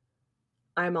 17.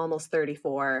 I'm almost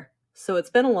 34. So it's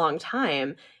been a long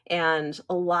time, and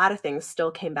a lot of things still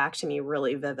came back to me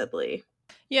really vividly.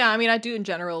 Yeah, I mean, I do in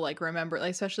general like remember,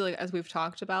 like especially like, as we've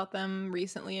talked about them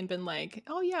recently and been like,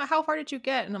 oh yeah, how far did you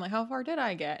get? And I'm like, how far did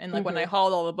I get? And like when I Hmm.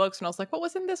 hauled all the books and I was like, what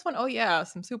was in this one? Oh yeah,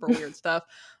 some super weird stuff.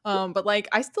 But like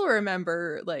I still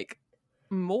remember like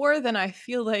more than I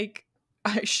feel like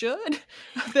I should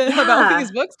about Yeah.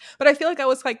 these books. But I feel like I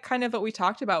was like kind of what we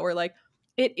talked about, where like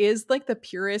it is like the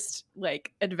purest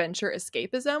like adventure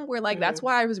escapism, where like that's Mm.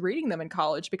 why I was reading them in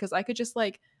college, because I could just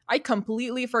like I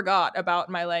completely forgot about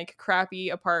my like crappy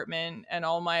apartment and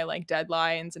all my like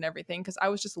deadlines and everything, because I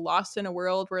was just lost in a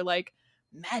world where like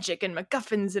magic and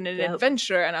MacGuffins and an Yep.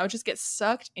 adventure, and I would just get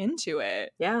sucked into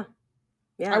it. Yeah.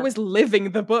 I Yeah. was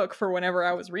living the book for whenever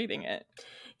I was reading it.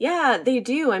 Yeah, they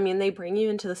do. I mean, they bring you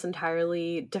into this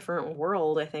entirely different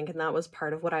world, I think, and that was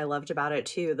part of what I loved about it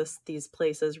too. These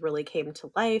places really came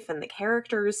to life, and the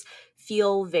characters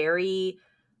feel very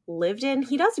lived in.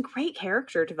 He does great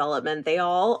character development. They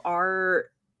all are,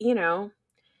 you know,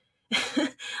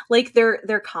 like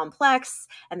they're complex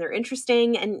and they're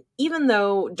interesting. And even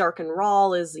though Darken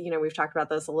Rahl is, you know, we've talked about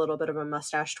this, a little bit of a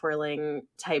mustache twirling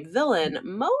type villain,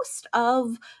 most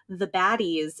of the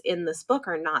baddies in this book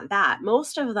are not that.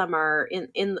 Most of them are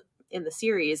in the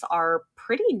series are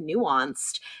pretty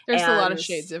nuanced. There's a lot of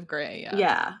shades of gray.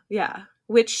 Yeah.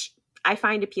 Which I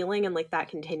find appealing, and like that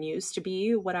continues to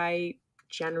be what I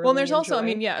generally well, there's enjoy. also, I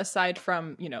mean, yeah, aside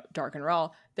from, you know, Darken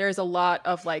Rahl, there's a lot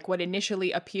of like what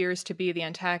initially appears to be the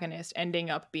antagonist ending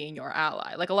up being your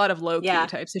ally. Like a lot of low-key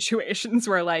type situations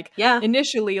where like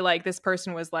initially like this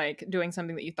person was like doing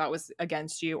something that you thought was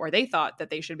against you, or they thought that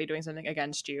they should be doing something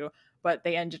against you, but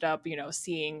they ended up, you know,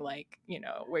 seeing like, you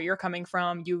know, where you're coming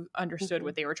from, you understood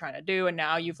what they were trying to do, and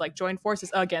now you've like joined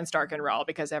forces against Darken Rahl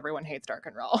because everyone hates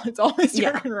Darken Rahl. It's always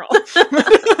Darken Rahl.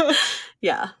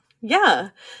 Yeah.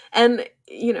 And,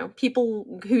 you know,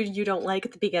 people who you don't like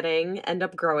at the beginning end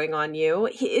up growing on you.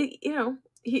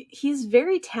 He's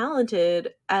very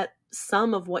talented at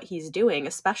some of what he's doing,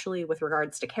 especially with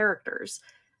regards to characters.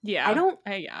 Yeah. I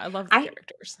love the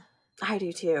characters. I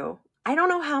do too. I don't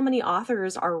know how many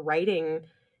authors are writing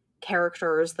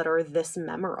characters that are this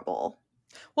memorable.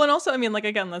 Well, and also, I mean, like,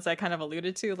 again, as I kind of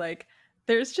alluded to, like,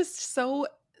 there's just so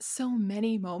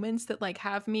many moments that like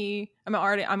have me, I'm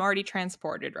already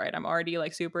transported, right? I'm already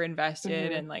like super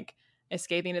invested and like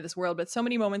escaping into this world, but so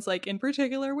many moments, like in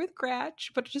particular with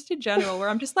Gratch, but just in general, where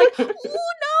I'm just like, oh no,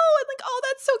 and like, oh,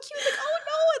 that's so cute, like, oh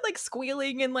no, and like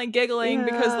squealing and like giggling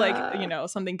because like, you know,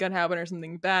 something good happened or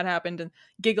something bad happened, and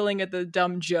giggling at the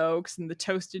dumb jokes and the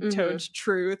toasted toad's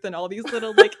truth and all these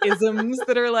little like isms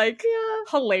that are like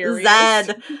hilarious.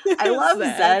 Zed. I love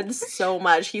Zed so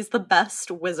much. He's the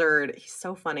best wizard. He's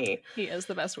so funny. He is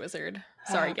the best wizard.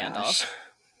 Sorry, Gandalf.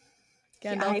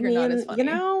 Gandalf, you're not as funny. You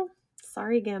know,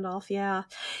 sorry, Gandalf. Yeah,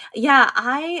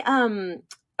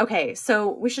 okay, so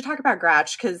we should talk about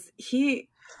Gratch because he's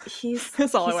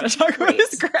that's all I want to talk about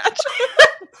is Gratch.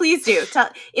 Please do.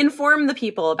 Inform the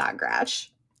people about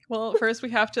Gratch. Well, first we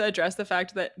have to address the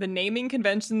fact that the naming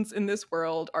conventions in this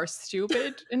world are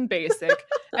stupid and basic.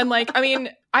 And like, I mean,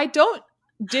 I don't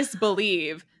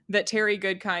disbelieve that Terry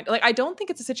Goodkind, like, I don't think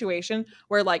it's a situation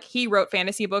where like he wrote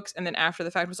fantasy books and then after the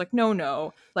fact was like,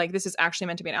 no, like this is actually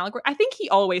meant to be an allegory. I think he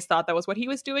always thought that was what he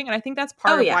was doing. And I think that's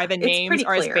part of why the names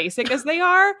are as basic as they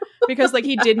are, because like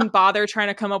he didn't bother trying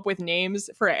to come up with names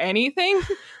for anything.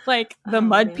 Like the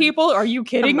mud people, are you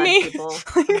kidding me? Oh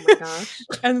my gosh.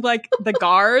 And like the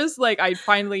Gars, like I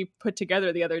finally put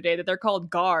together the other day that they're called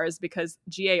Gars because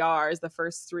GAR is the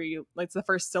first like it's the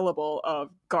first syllable of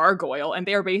gargoyle, and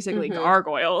they are basically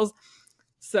gargoyles.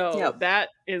 So that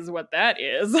is what that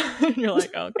is. You're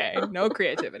like, okay, no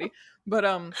creativity.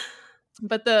 But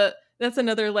that's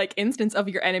another like instance of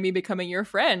your enemy becoming your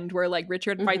friend, where like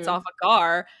Richard fights off a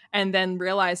Gar and then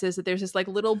realizes that there's this like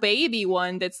little baby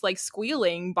one that's like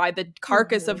squealing by the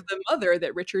carcass of the mother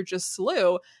that Richard just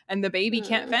slew, and the baby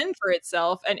can't fend for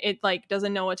itself and it like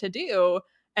doesn't know what to do.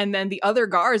 And then the other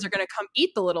Gars are going to come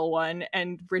eat the little one.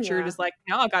 And Richard is like,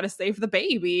 no, I got to save the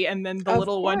baby. And then the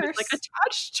little one is like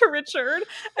attached to Richard.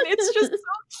 And it's just so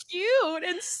cute.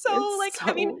 And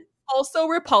I mean, also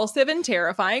repulsive and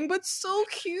terrifying, but so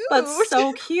cute.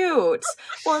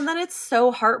 Well, and then it's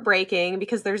so heartbreaking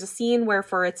because there's a scene where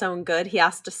for its own good, he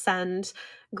has to send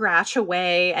Gratch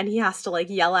away and he has to like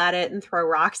yell at it and throw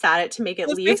rocks at it to make it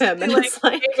leave him. And it's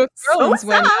like so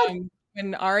sad.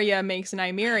 When Arya makes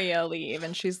Nymeria leave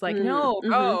and she's like, no,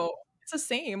 it's the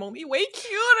same, only way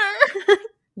cuter.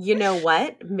 You know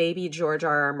what? Maybe George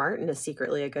R.R. Martin is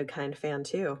secretly a Goodkind fan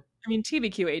too. I mean,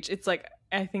 TBQH, it's like,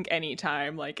 I think any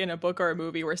time, like in a book or a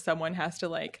movie where someone has to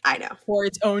like, I know, for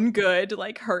its own good,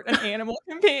 like hurt an animal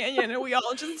companion and we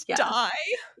all just die.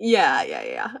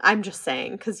 Yeah. I'm just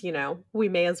saying, because, you know, we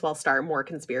may as well start more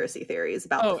conspiracy theories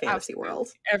about the fantasy world.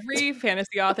 Every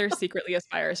fantasy author secretly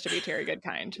aspires to be Terry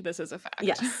Goodkind. This is a fact.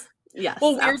 Yes,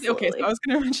 well, weird. Okay, so I was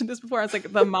going to mention this before. I was like,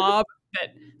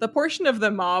 the portion of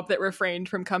the mob that refrained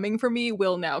from coming for me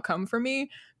will now come for me,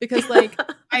 because like,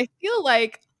 I feel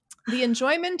like the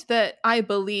enjoyment that I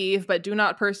believe but do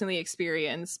not personally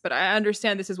experience, but I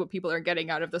understand this is what people are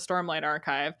getting out of the Stormlight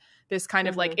Archive, this kind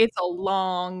of like, it's a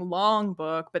long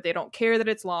book, but they don't care that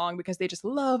it's long because they just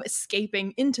love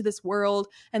escaping into this world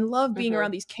and love being around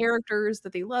these characters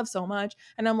that they love so much.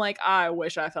 And I'm like, I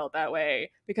wish I felt that way,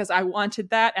 because I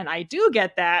wanted that, and I do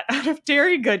get that out of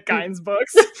Terry Goodkind's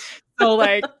books. So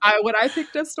like, when I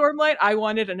picked up Stormlight, I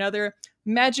wanted another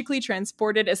magically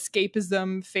transported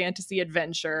escapism fantasy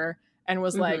adventure, and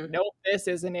was like, nope, this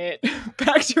isn't it.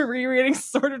 Back to rereading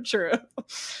Sword of Truth.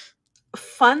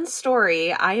 fun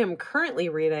story. I am currently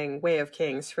reading Way of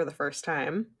Kings for the first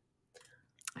time.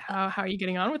 How are you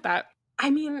getting on with that? I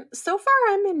mean, so far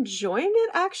I'm enjoying it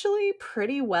actually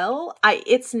pretty well.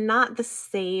 It's not the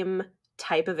same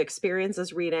type of experience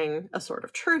as reading a sort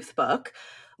of truth book,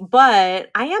 but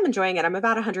I am enjoying it. I'm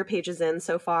about 100 pages in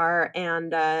so far,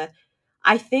 and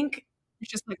I think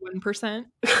It's just like 1%.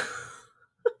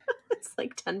 it's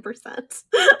like 10%.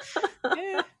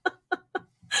 Eh.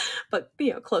 But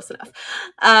close enough.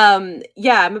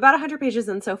 Yeah, I'm about 100 pages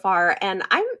in so far, and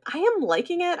I am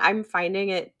liking it. I'm finding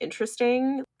it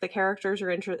interesting. The characters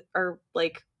are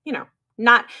like,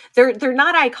 not they're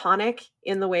not iconic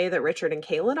in the way that Richard and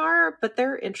Kaelin are, but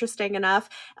they're interesting enough.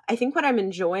 I think what I'm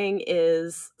enjoying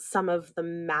is some of the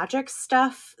magic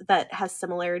stuff that has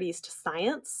similarities to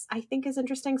science. I think is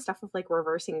interesting stuff of like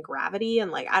reversing gravity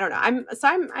and like, I don't know. I'm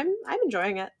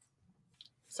enjoying it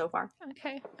so far.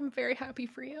 Okay, I'm very happy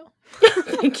for you.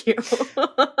 Thank you.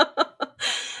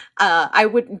 I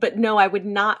would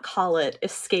not call it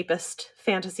escapist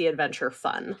fantasy adventure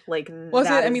fun. Like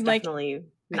that is definitely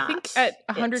not. I think at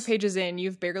 100 pages in,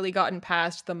 you've barely gotten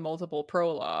past the multiple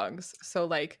prologues. So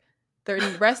like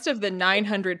the rest of the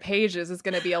 900 pages is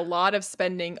going to be a lot of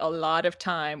spending a lot of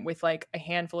time with like a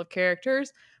handful of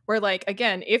characters. Where like,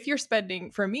 again, if you're spending,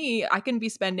 for me, I can be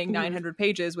spending 900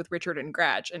 pages with Richard and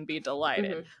Gratch and be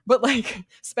delighted. But like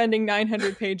spending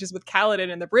 900 pages with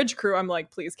Kaladin and the bridge crew, I'm like,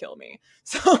 please kill me.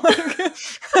 So like,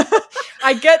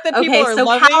 I get that people are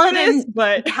loving this,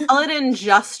 but Kaladin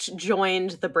just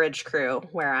joined the bridge crew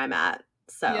where I'm at.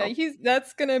 So yeah,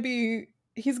 that's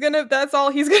all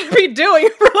he's gonna be doing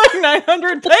for like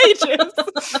 900 pages.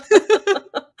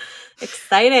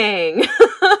 Exciting.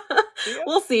 Yeah.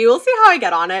 We'll see how I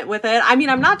get on it with it. I mean,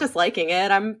 I'm not disliking it.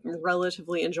 I'm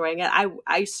relatively enjoying it.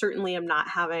 I certainly am not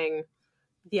having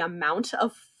the amount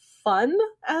of fun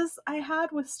as I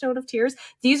had with Stone of Tears.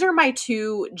 These are my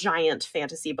 2 giant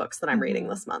fantasy books that I'm reading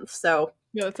this month. So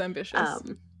yeah, that's ambitious.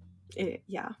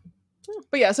 Yeah.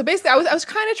 But yeah, so basically I was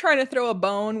kind of trying to throw a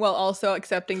bone while also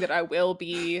accepting that I will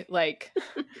be like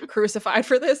crucified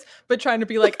for this, but trying to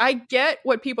be like, I get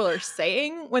what people are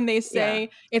saying when they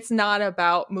say it's not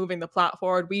about moving the plot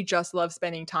forward. We just love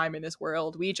spending time in this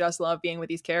world. We just love being with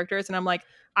these characters. And I'm like,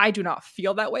 I do not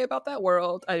feel that way about that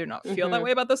world. I do not feel that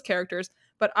way about those characters,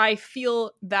 but I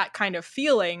feel that kind of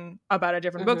feeling about a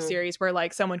different book series where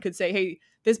like someone could say, hey,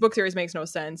 this book series makes no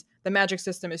sense. The magic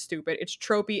system is stupid. It's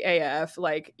tropey AF.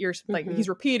 Like you're like he's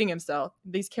repeating himself.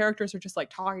 These characters are just like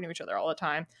talking to each other all the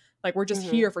time. Like we're just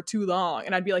here for too long.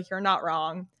 And I'd be like, you're not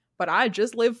wrong, but I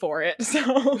just live for it.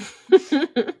 So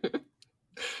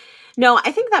no,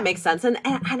 I think that makes sense. And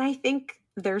I think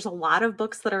there's a lot of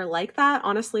books that are like that.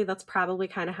 Honestly, that's probably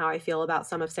kind of how I feel about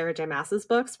some of Sarah J. Maas's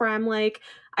books, where I'm like,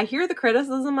 I hear the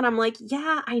criticism and I'm like,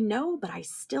 yeah, I know, but I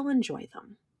still enjoy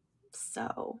them.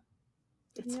 So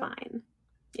it's fine.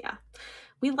 Yeah.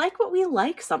 We like what we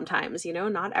like sometimes,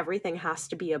 not everything has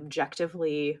to be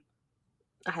objectively,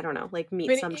 I don't know, like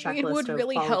meet some checklist. It would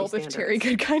really help standards. If Terry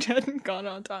Goodkind hadn't gone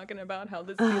on talking about how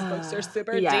these books are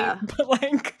super deep. But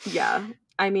like, yeah.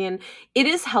 I mean, it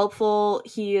is helpful.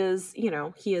 He is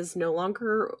no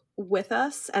longer with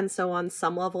us. And so on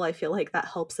some level, I feel like that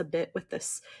helps a bit with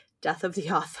this death of the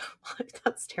author.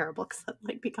 That's terrible because that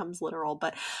like becomes literal,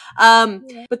 but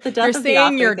the death you're of the author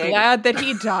saying you're thing, glad that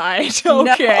he died.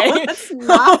 Okay. No, that's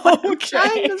not what I'm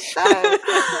trying to say.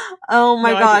 Oh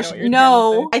my gosh,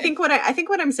 no. I think what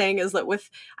I'm saying is that with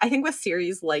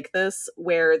series like this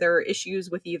where there are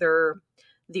issues with either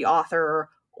the author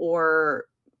or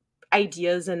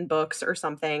ideas in books or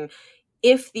something,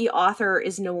 if the author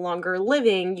is no longer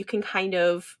living, you can kind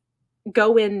of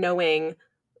go in knowing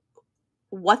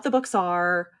what the books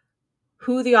are,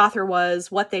 who the author was,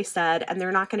 what they said, and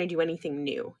they're not going to do anything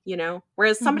new,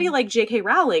 Whereas somebody like J.K.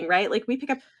 Rowling, right? Like we pick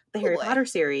up the Harry Potter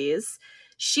series,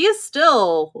 she is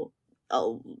still,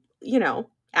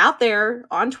 out there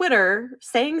on Twitter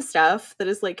saying stuff that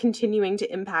is like continuing to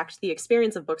impact the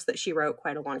experience of books that she wrote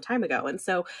quite a long time ago. And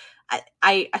so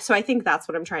I think that's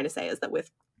what I'm trying to say is that with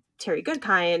Terry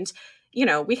Goodkind,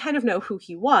 we kind of know who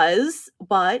he was,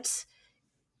 but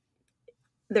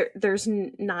there's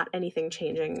not anything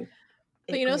changing.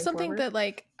 But something forward. That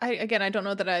like I don't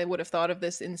know that I would have thought of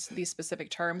this in these specific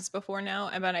terms before now,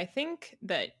 but I think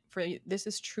that this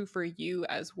is true for you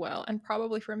as well, and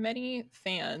probably for many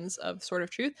fans of Sword of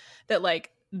Truth, that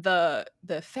like the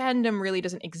fandom really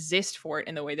doesn't exist for it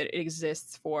in the way that it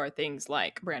exists for things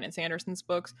like Brandon Sanderson's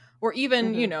books, or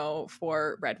even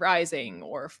for Red Rising,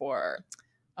 or for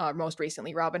most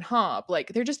recently Robin Hobb.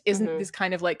 Like there just isn't this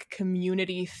kind of like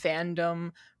community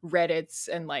fandom Reddits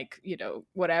and like, you know,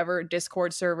 whatever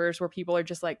Discord servers where people are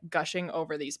just like gushing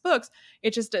over these books.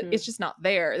 It's just not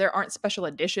there. There aren't special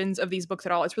editions of these books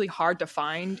at all. It's really hard to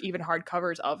find even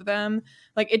hardcovers of them.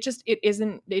 Like it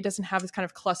doesn't have this kind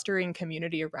of clustering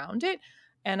community around it.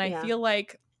 And I feel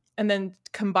like, and then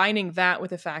combining that with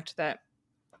the fact that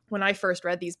when I first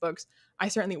read these books, I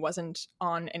certainly wasn't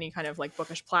on any kind of like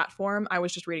bookish platform. I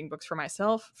was just reading books for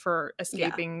myself for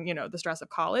escaping, you know, the stress of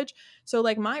college. So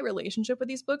like my relationship with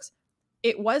these books,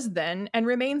 it was then and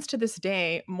remains to this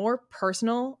day more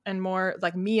personal and more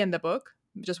like me and the book,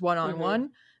 just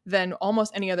one-on-one, than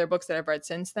almost any other books that I've read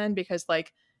since then. Because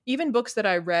like even books that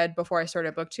I read before I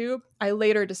started BookTube, I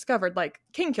later discovered, like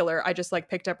Kingkiller, I just like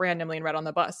picked up randomly and read on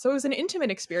the bus. So it was an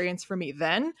intimate experience for me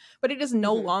then, but it is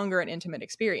no longer an intimate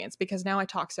experience because now I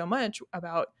talk so much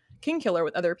about Kingkiller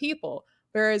with other people.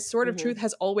 Whereas Sword of Truth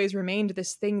has always remained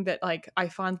this thing that like I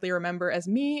fondly remember as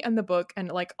me and the book,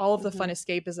 and like all of the fun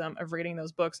escapism of reading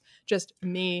those books, just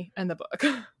me and the book.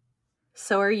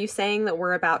 So are you saying that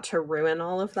we're about to ruin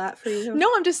all of that for you?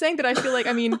 No, I'm just saying that I feel like,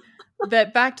 I mean,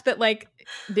 that fact that like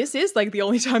this is like the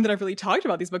only time that I've really talked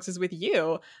about these books is with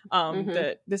you.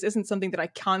 That this isn't something that I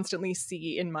constantly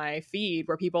see in my feed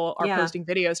where people are posting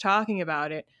videos talking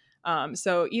about it.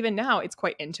 So even now it's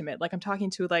quite intimate. Like I'm talking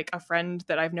to like a friend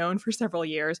that I've known for several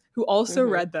years who also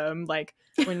read them like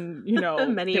when, you know,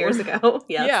 many years ago.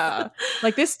 Yes. Yeah.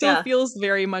 Like this still feels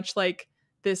very much like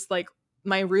this, like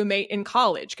my roommate in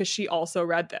college, because she also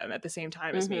read them at the same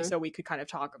time as me. So we could kind of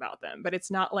talk about them, but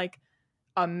it's not like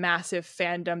a massive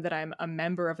fandom that I'm a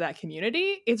member of that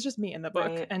community. It's just me in the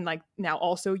book and like now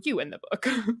also you in the book.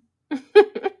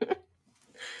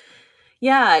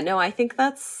 Yeah, no, I think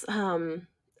that's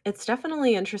it's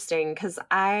definitely interesting because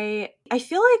I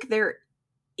feel like there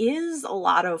is a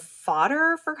lot of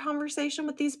fodder for conversation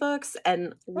with these books,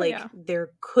 and like there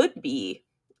could be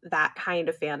that kind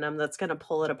of fandom that's going to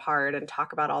pull it apart and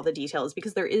talk about all the details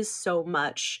because there is so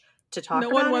much to talk about.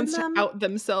 No one wants to out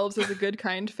themselves as a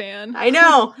Goodkind fan. I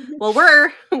know. Well,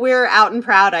 we're out and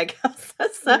proud, I guess,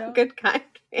 as some Goodkind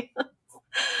fans.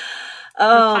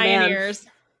 Oh, pioneers.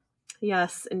 Man.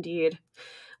 Yes, indeed.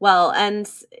 Well, and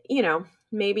you know,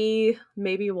 maybe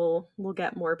we'll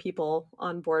get more people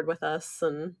on board with us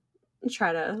and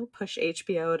try to push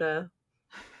HBO to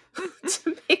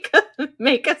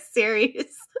make a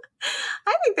series.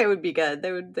 I think they would be good.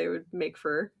 They would make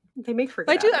for good.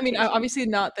 I do. I mean, obviously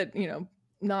not that, you know,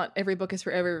 not every book is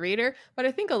for every reader, but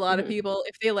I think a lot of people,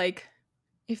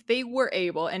 if they were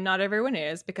able, and not everyone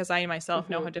is, because I myself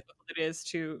know how difficult it is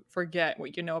to forget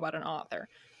what you know about an author.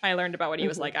 I learned about what he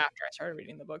was like after I started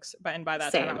reading the books, and by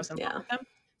that time I was in love with them.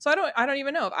 So I don't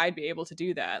even know if I'd be able to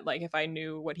do that. Like if I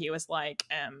knew what he was like,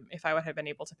 if I would have been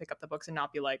able to pick up the books and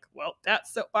not be like, well,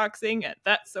 that's soapboxing and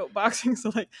that's soapboxing.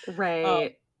 So like,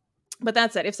 right. But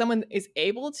that said, if someone is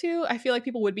able to, I feel like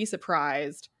people would be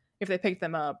surprised if they picked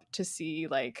them up to see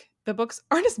like the books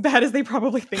aren't as bad as they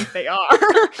probably think they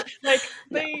are. Like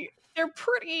they're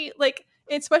pretty, like,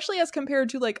 especially as compared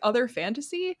to like other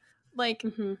fantasy. Like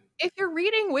if you're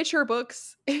reading Witcher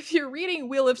books, if you're reading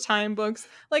Wheel of Time books,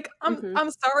 like I'm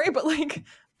sorry, but like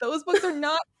those books are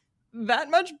not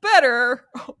that much better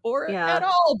or at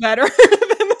all better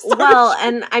than the Well,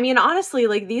 and I mean, honestly,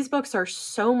 like these books are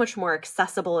so much more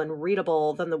accessible and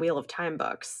readable than the Wheel of Time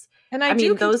books. And I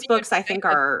mean, those books I think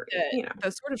are, you know,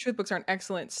 the Sword of Truth books are an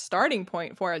excellent starting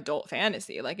point for adult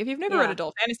fantasy. Like if you've never read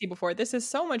adult fantasy before, this is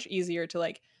so much easier to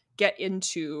like get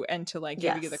into and to like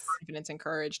give you the confidence and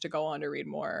courage to go on to read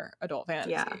more adult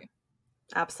fantasy. Yeah,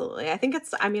 absolutely. I think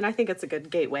it's a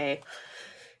good gateway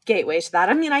to that.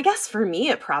 I mean, I guess for me,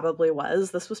 it probably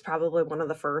was. This was probably one of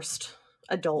the first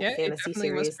adult fantasy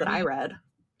series that I read.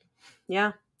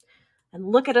 Yeah. And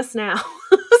look at us now.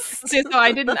 So I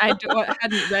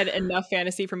hadn't read enough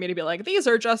fantasy for me to be like, these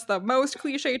are just the most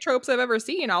cliche tropes I've ever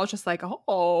seen. I was just like,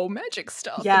 oh, magic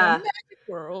stuff in a magic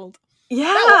world.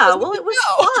 Yeah, well, it was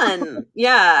fun.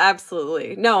 Yeah,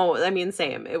 absolutely. No, I mean,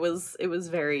 same. It was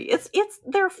very,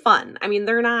 they're fun. I mean,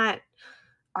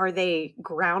 are they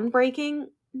groundbreaking?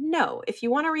 No. If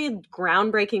you want to read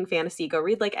groundbreaking fantasy, go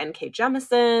read like N.K.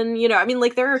 Jemisin. You know, I mean,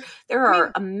 like there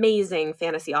are amazing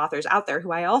fantasy authors out there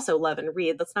who I also love and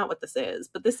read. That's not what this is,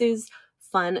 but this is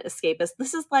fun, escapist.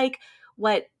 This is like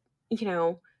what, you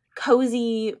know,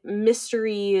 cozy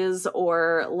mysteries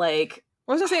or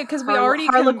I was gonna say, because we already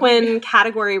Harlequin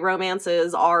category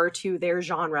romances are to their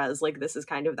genres. Like, this is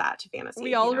kind of that to fantasy.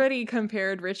 We already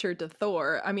compared Richard to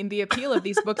Thor. I mean, the appeal of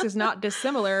these books is not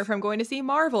dissimilar from going to see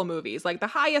Marvel movies. Like, the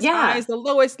highest highs, the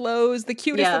lowest lows, the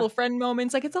cutest little friend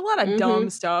moments. Like, it's a lot of dumb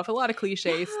stuff, a lot of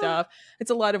cliche stuff.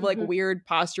 It's a lot of, like, weird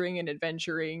posturing and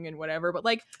adventuring and whatever. But,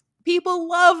 like, people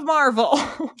love Marvel.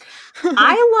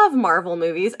 I love Marvel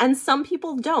movies, and some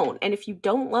people don't. And if you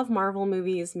don't love Marvel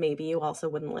movies, maybe you also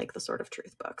wouldn't like the Sword of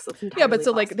Truth books. That's entirely but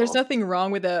so possible. like, there's nothing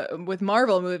wrong with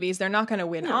Marvel movies. They're not going to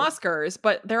win Oscars,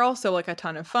 but they're also like a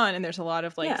ton of fun, and there's a lot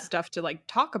of like stuff to like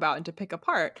talk about and to pick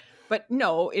apart. But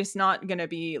no, it's not going to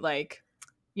be like,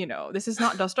 you know, this is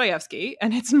not Dostoevsky,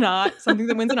 and it's not something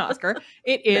that wins an Oscar.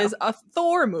 It is a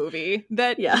Thor movie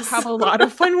that you have a lot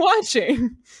of fun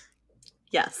watching.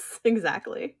 Yes,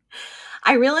 exactly.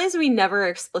 I realize we never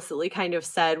explicitly kind of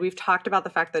said, we've talked about the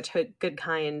fact that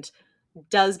Goodkind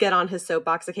does get on his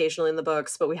soapbox occasionally in the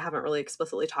books, but we haven't really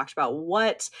explicitly talked about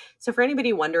what. So for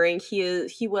anybody wondering, he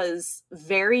was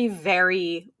very,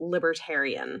 very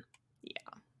libertarian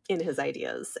in his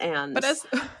ideas. And but as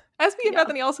me and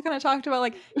Bethany also kind of talked about,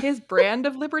 like, his brand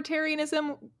of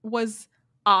libertarianism was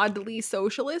oddly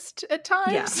socialist at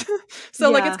times. So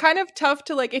like, it's kind of tough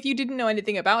to, like, if you didn't know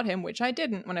anything about him, which I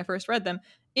didn't when I first read them,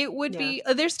 it would be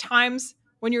there's times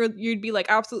when you'd be like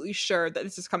absolutely sure that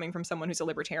this is coming from someone who's a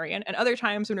libertarian, and other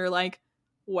times when you're like,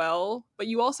 well, but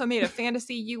you also made a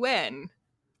fantasy UN.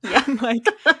 Like,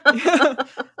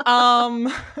 I'm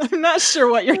not sure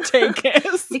what your take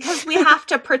is. Because we have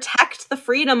to protect the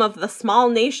freedom of the small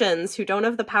nations who don't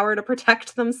have the power to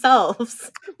protect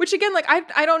themselves. Which again, like,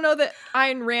 I don't know that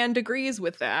Ayn Rand agrees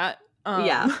with that.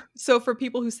 So for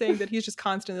people who saying that he's just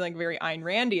constantly like very Ayn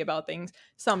Randy about things,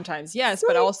 sometimes yes,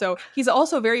 but also he's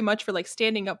also very much for like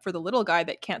standing up for the little guy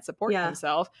that can't support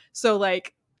himself. So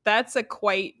like, that's a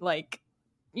quite like,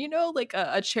 you know, like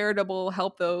a charitable,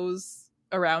 help those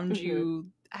around you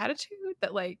attitude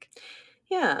that like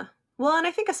well, and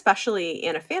I think especially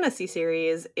in a fantasy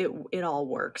series, it all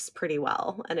works pretty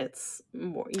well, and it's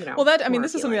more, you know, well, that I mean,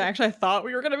 this is something that actually I thought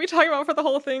we were going to be talking about for the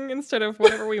whole thing instead of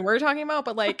whatever we were talking about,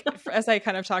 but like, as I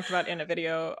kind of talked about in a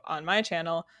video on my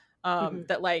channel,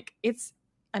 that like, it's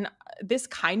this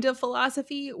kind of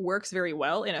philosophy works very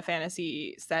well in a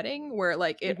fantasy setting where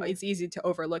like it's easy to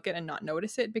overlook it and not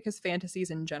notice it, because fantasies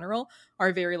in general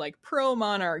are very like pro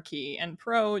monarchy and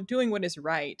pro doing what is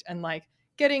right, and like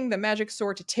getting the magic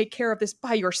sword to take care of this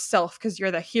by yourself because you're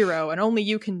the hero and only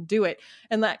you can do it.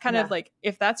 And that kind of like,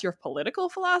 if that's your political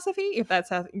philosophy, if that's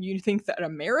how you think that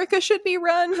America should be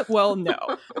run, well,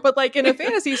 no. But like in a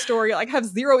fantasy story, like, have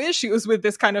zero issues with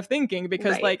this kind of thinking,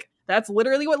 because like, that's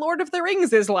literally what Lord of the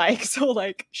Rings is like. So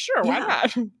like, sure, why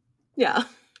not? Yep,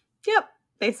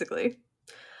 basically.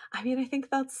 I mean, I think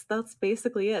that's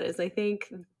basically it. Is I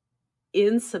think,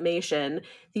 in summation,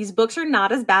 these books are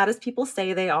not as bad as people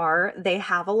say they are. They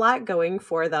have a lot going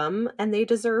for them, and they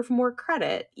deserve more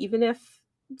credit, even if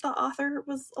the author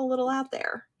was a little out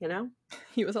there, you know?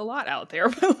 He was a lot out there,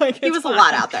 but like, he was a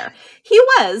lot out there. He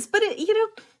was, but you know,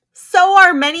 so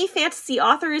are many fantasy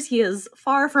authors. He is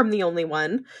far from the only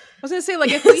one. I was gonna say, like,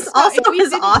 if we his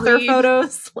author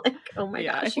photos, like, oh my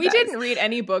gosh! If we didn't read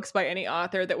any books by any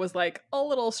author that was like a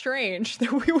little strange,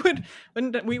 then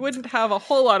we wouldn't have a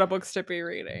whole lot of books to be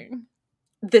reading.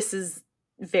 This is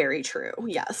very true.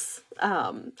 Yes.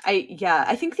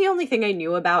 I think the only thing I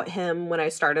knew about him when I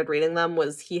started reading them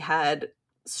was he had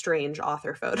strange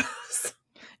author photos.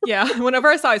 Yeah, whenever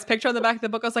I saw his picture on the back of the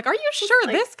book, I was like, are you sure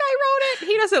this guy wrote it?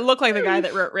 He doesn't look like the guy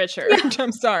that wrote Richard.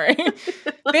 I'm sorry.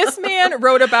 This man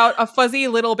wrote about a fuzzy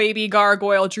little baby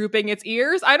gargoyle drooping its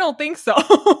ears? I don't think so.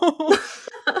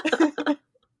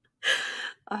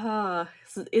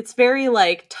 It's very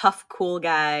like tough, cool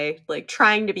guy, like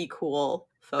trying to be cool.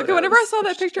 Photos, okay, whenever I saw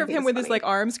that picture of him with his like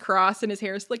arms crossed and his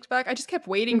hair slicked back, I just kept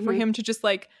waiting for him to just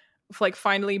like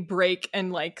finally break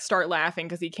and like start laughing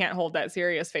because he can't hold that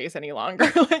serious face any longer.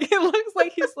 Like, it looks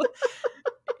like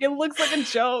it looks like a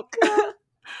joke.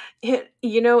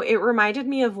 It reminded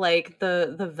me of like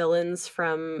the villains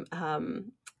from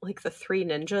like the Three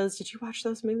Ninjas. Did you watch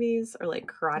those movies? Or like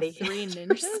Karate Kid? Three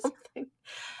Ninjas or something?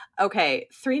 Okay,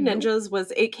 Three Ninjas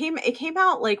was it came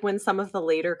out like when some of the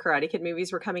later Karate Kid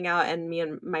movies were coming out, and me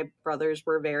and my brothers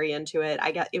were very into it.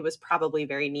 It was probably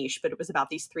very niche, but it was about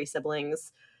these three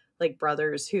siblings, like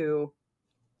brothers, who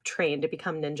trained to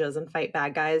become ninjas and fight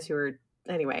bad guys who were,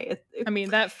 anyway. I mean,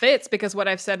 that fits, because what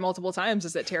I've said multiple times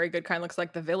is that Terry Goodkind looks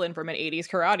like the villain from an 80s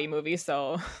karate movie,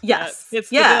 so yes, it's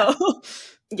the bill.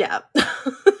 Yeah,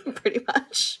 pretty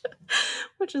much.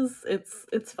 Which is,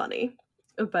 it's funny,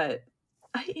 but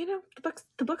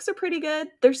the books are pretty good.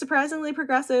 They're surprisingly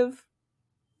progressive.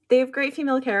 They have great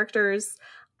female characters.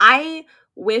 I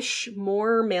wish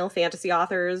more male fantasy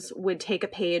authors would take a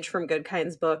page from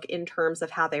Goodkind's book in terms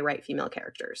of how they write female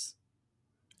characters.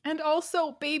 And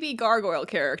also baby gargoyle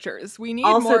characters. We need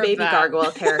also more of baby that.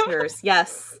 Gargoyle characters.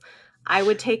 Yes. I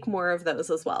would take more of those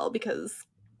as well because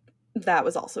that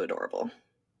was also adorable.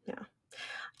 Yeah.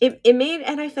 It made,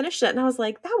 and I finished it and I was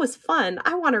like, that was fun.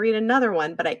 I want to read another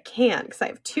one, but I can't because I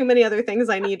have too many other things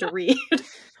I need to read.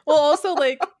 Well, also,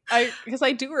 like, because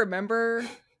I do remember,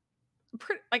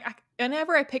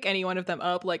 whenever I pick any one of them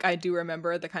up, like, I do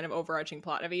remember the kind of overarching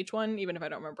plot of each one, even if I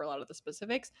don't remember a lot of the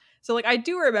specifics. So, like, I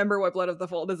do remember what Blood of the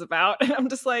Fold is about, and I'm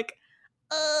just like,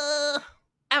 I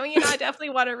mean, I definitely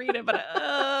want to read it, but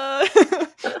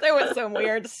there was some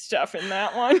weird stuff in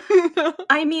that one.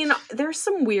 I mean, there's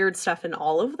some weird stuff in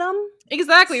all of them.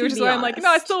 Exactly, which is why I'm like, no,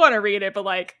 I still want to read it, but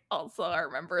like, also I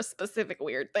remember specific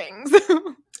weird things.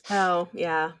 Oh,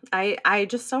 yeah. I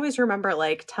just always remember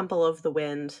like Temple of the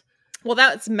Wind. Well,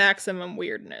 that's maximum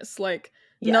weirdness. Like,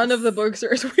 Yes. None of the books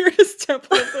are as weird as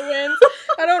Temple of the Winds.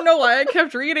 I don't know why I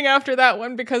kept reading after that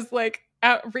one, because like,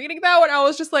 reading that one, I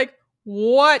was just like,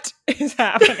 what is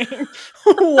happening?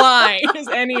 Why is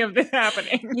any of this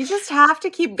happening? You just have to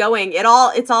keep going.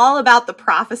 It's all about the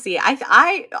prophecy.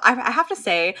 I have to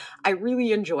say, I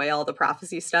really enjoy all the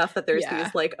prophecy stuff, that there's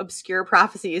these like obscure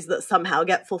prophecies that somehow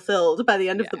get fulfilled by the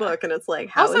end of the book, and it's like,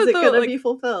 how also is it going to be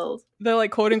fulfilled? The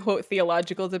like quote unquote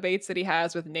theological debates that he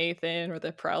has with Nathan or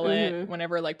the prelate,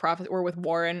 whenever like prophecy, or with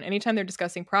Warren, anytime they're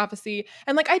discussing prophecy.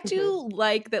 And like, I do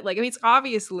like that, like, I mean, it's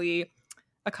obviously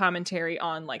a commentary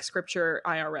on like scripture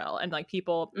IRL and like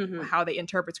people, how they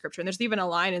interpret scripture. And there's even a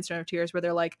line in Stone of Tears where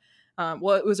they're like,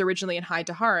 well, it was originally in High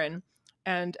Daharan,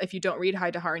 and if you don't read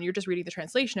High Daharan, you're just reading the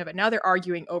translation of it. Now they're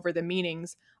arguing over the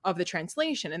meanings of the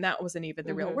translation, and that wasn't even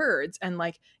the real words. And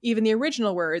like, even the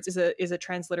original words is a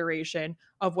transliteration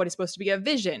of what is supposed to be a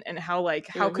vision. And how like,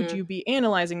 how could you be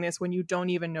analyzing this when you don't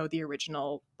even know the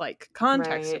original like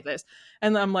context of this?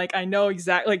 And I'm like, I know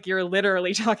exactly, like, you're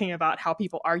literally talking about how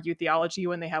people argue theology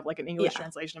when they have like an English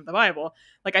translation of the Bible.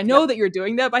 Like, I know that you're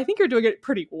doing that, but I think you're doing it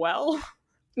pretty well.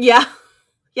 Yeah.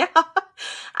 Yeah.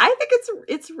 I think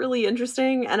it's really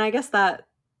interesting. And I guess that,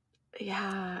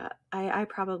 I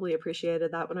probably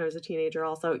appreciated that when I was a teenager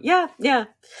also. Yeah.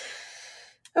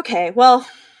 Okay. Well,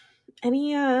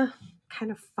 any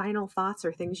kind of final thoughts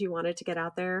or things you wanted to get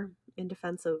out there in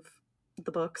defense of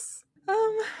the books?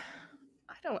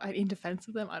 In defense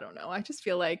of them, I don't know. I just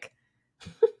feel like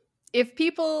if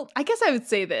people, I guess I would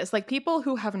say this, like, people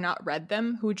who have not read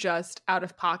them, who just out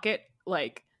of pocket,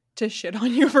 like, to shit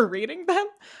on you for reading them,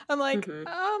 I'm like,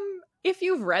 if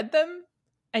you've read them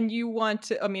and you want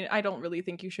to, I mean, I don't really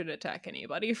think you should attack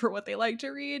anybody for what they like to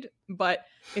read, but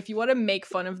if you want to make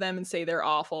fun of them and say they're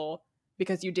awful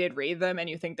because you did read them and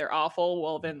you think they're awful,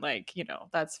 well then, like, you know,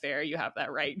 that's fair, you have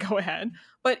that right, go ahead.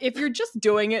 But if you're just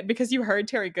doing it because you heard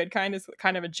Terry Goodkind is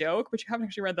kind of a joke, but you haven't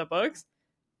actually read the books,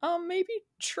 maybe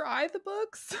try the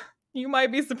books. You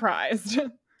might be surprised.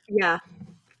 Yeah,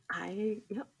 I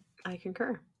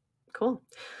concur. Cool.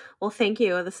 Well, thank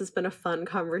you. This has been a fun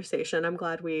conversation. I'm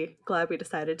glad we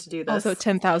decided to do this. Also,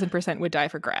 10,000% would die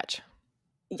for Gratch.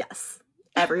 Yes.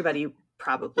 Everybody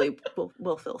probably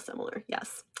will feel similar.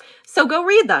 Yes. So go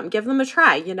read them. Give them a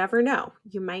try. You never know.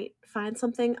 You might find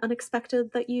something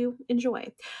unexpected that you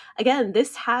enjoy. Again,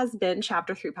 this has been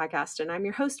Chapter 3 Podcast, and I'm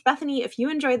your host, Bethany. If you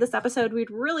enjoyed this episode, we'd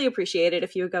really appreciate it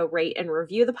if you would go rate and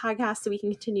review the podcast so we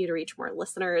can continue to reach more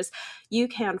listeners. You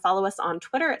can follow us on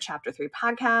Twitter at Chapter 3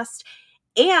 Podcast.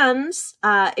 And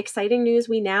exciting news,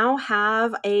 we now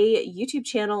have a YouTube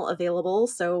channel available,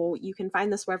 so you can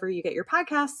find this wherever you get your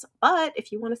podcasts. But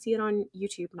if you want to see it on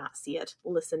YouTube, not see it,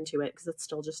 listen to it, because it's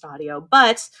still just audio.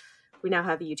 But we now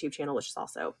have a YouTube channel, which is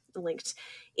also linked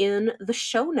in the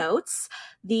show notes.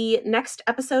 The next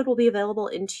episode will be available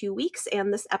in 2 weeks,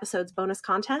 and this episode's bonus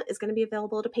content is going to be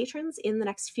available to patrons in the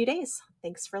next few days.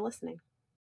 Thanks for listening.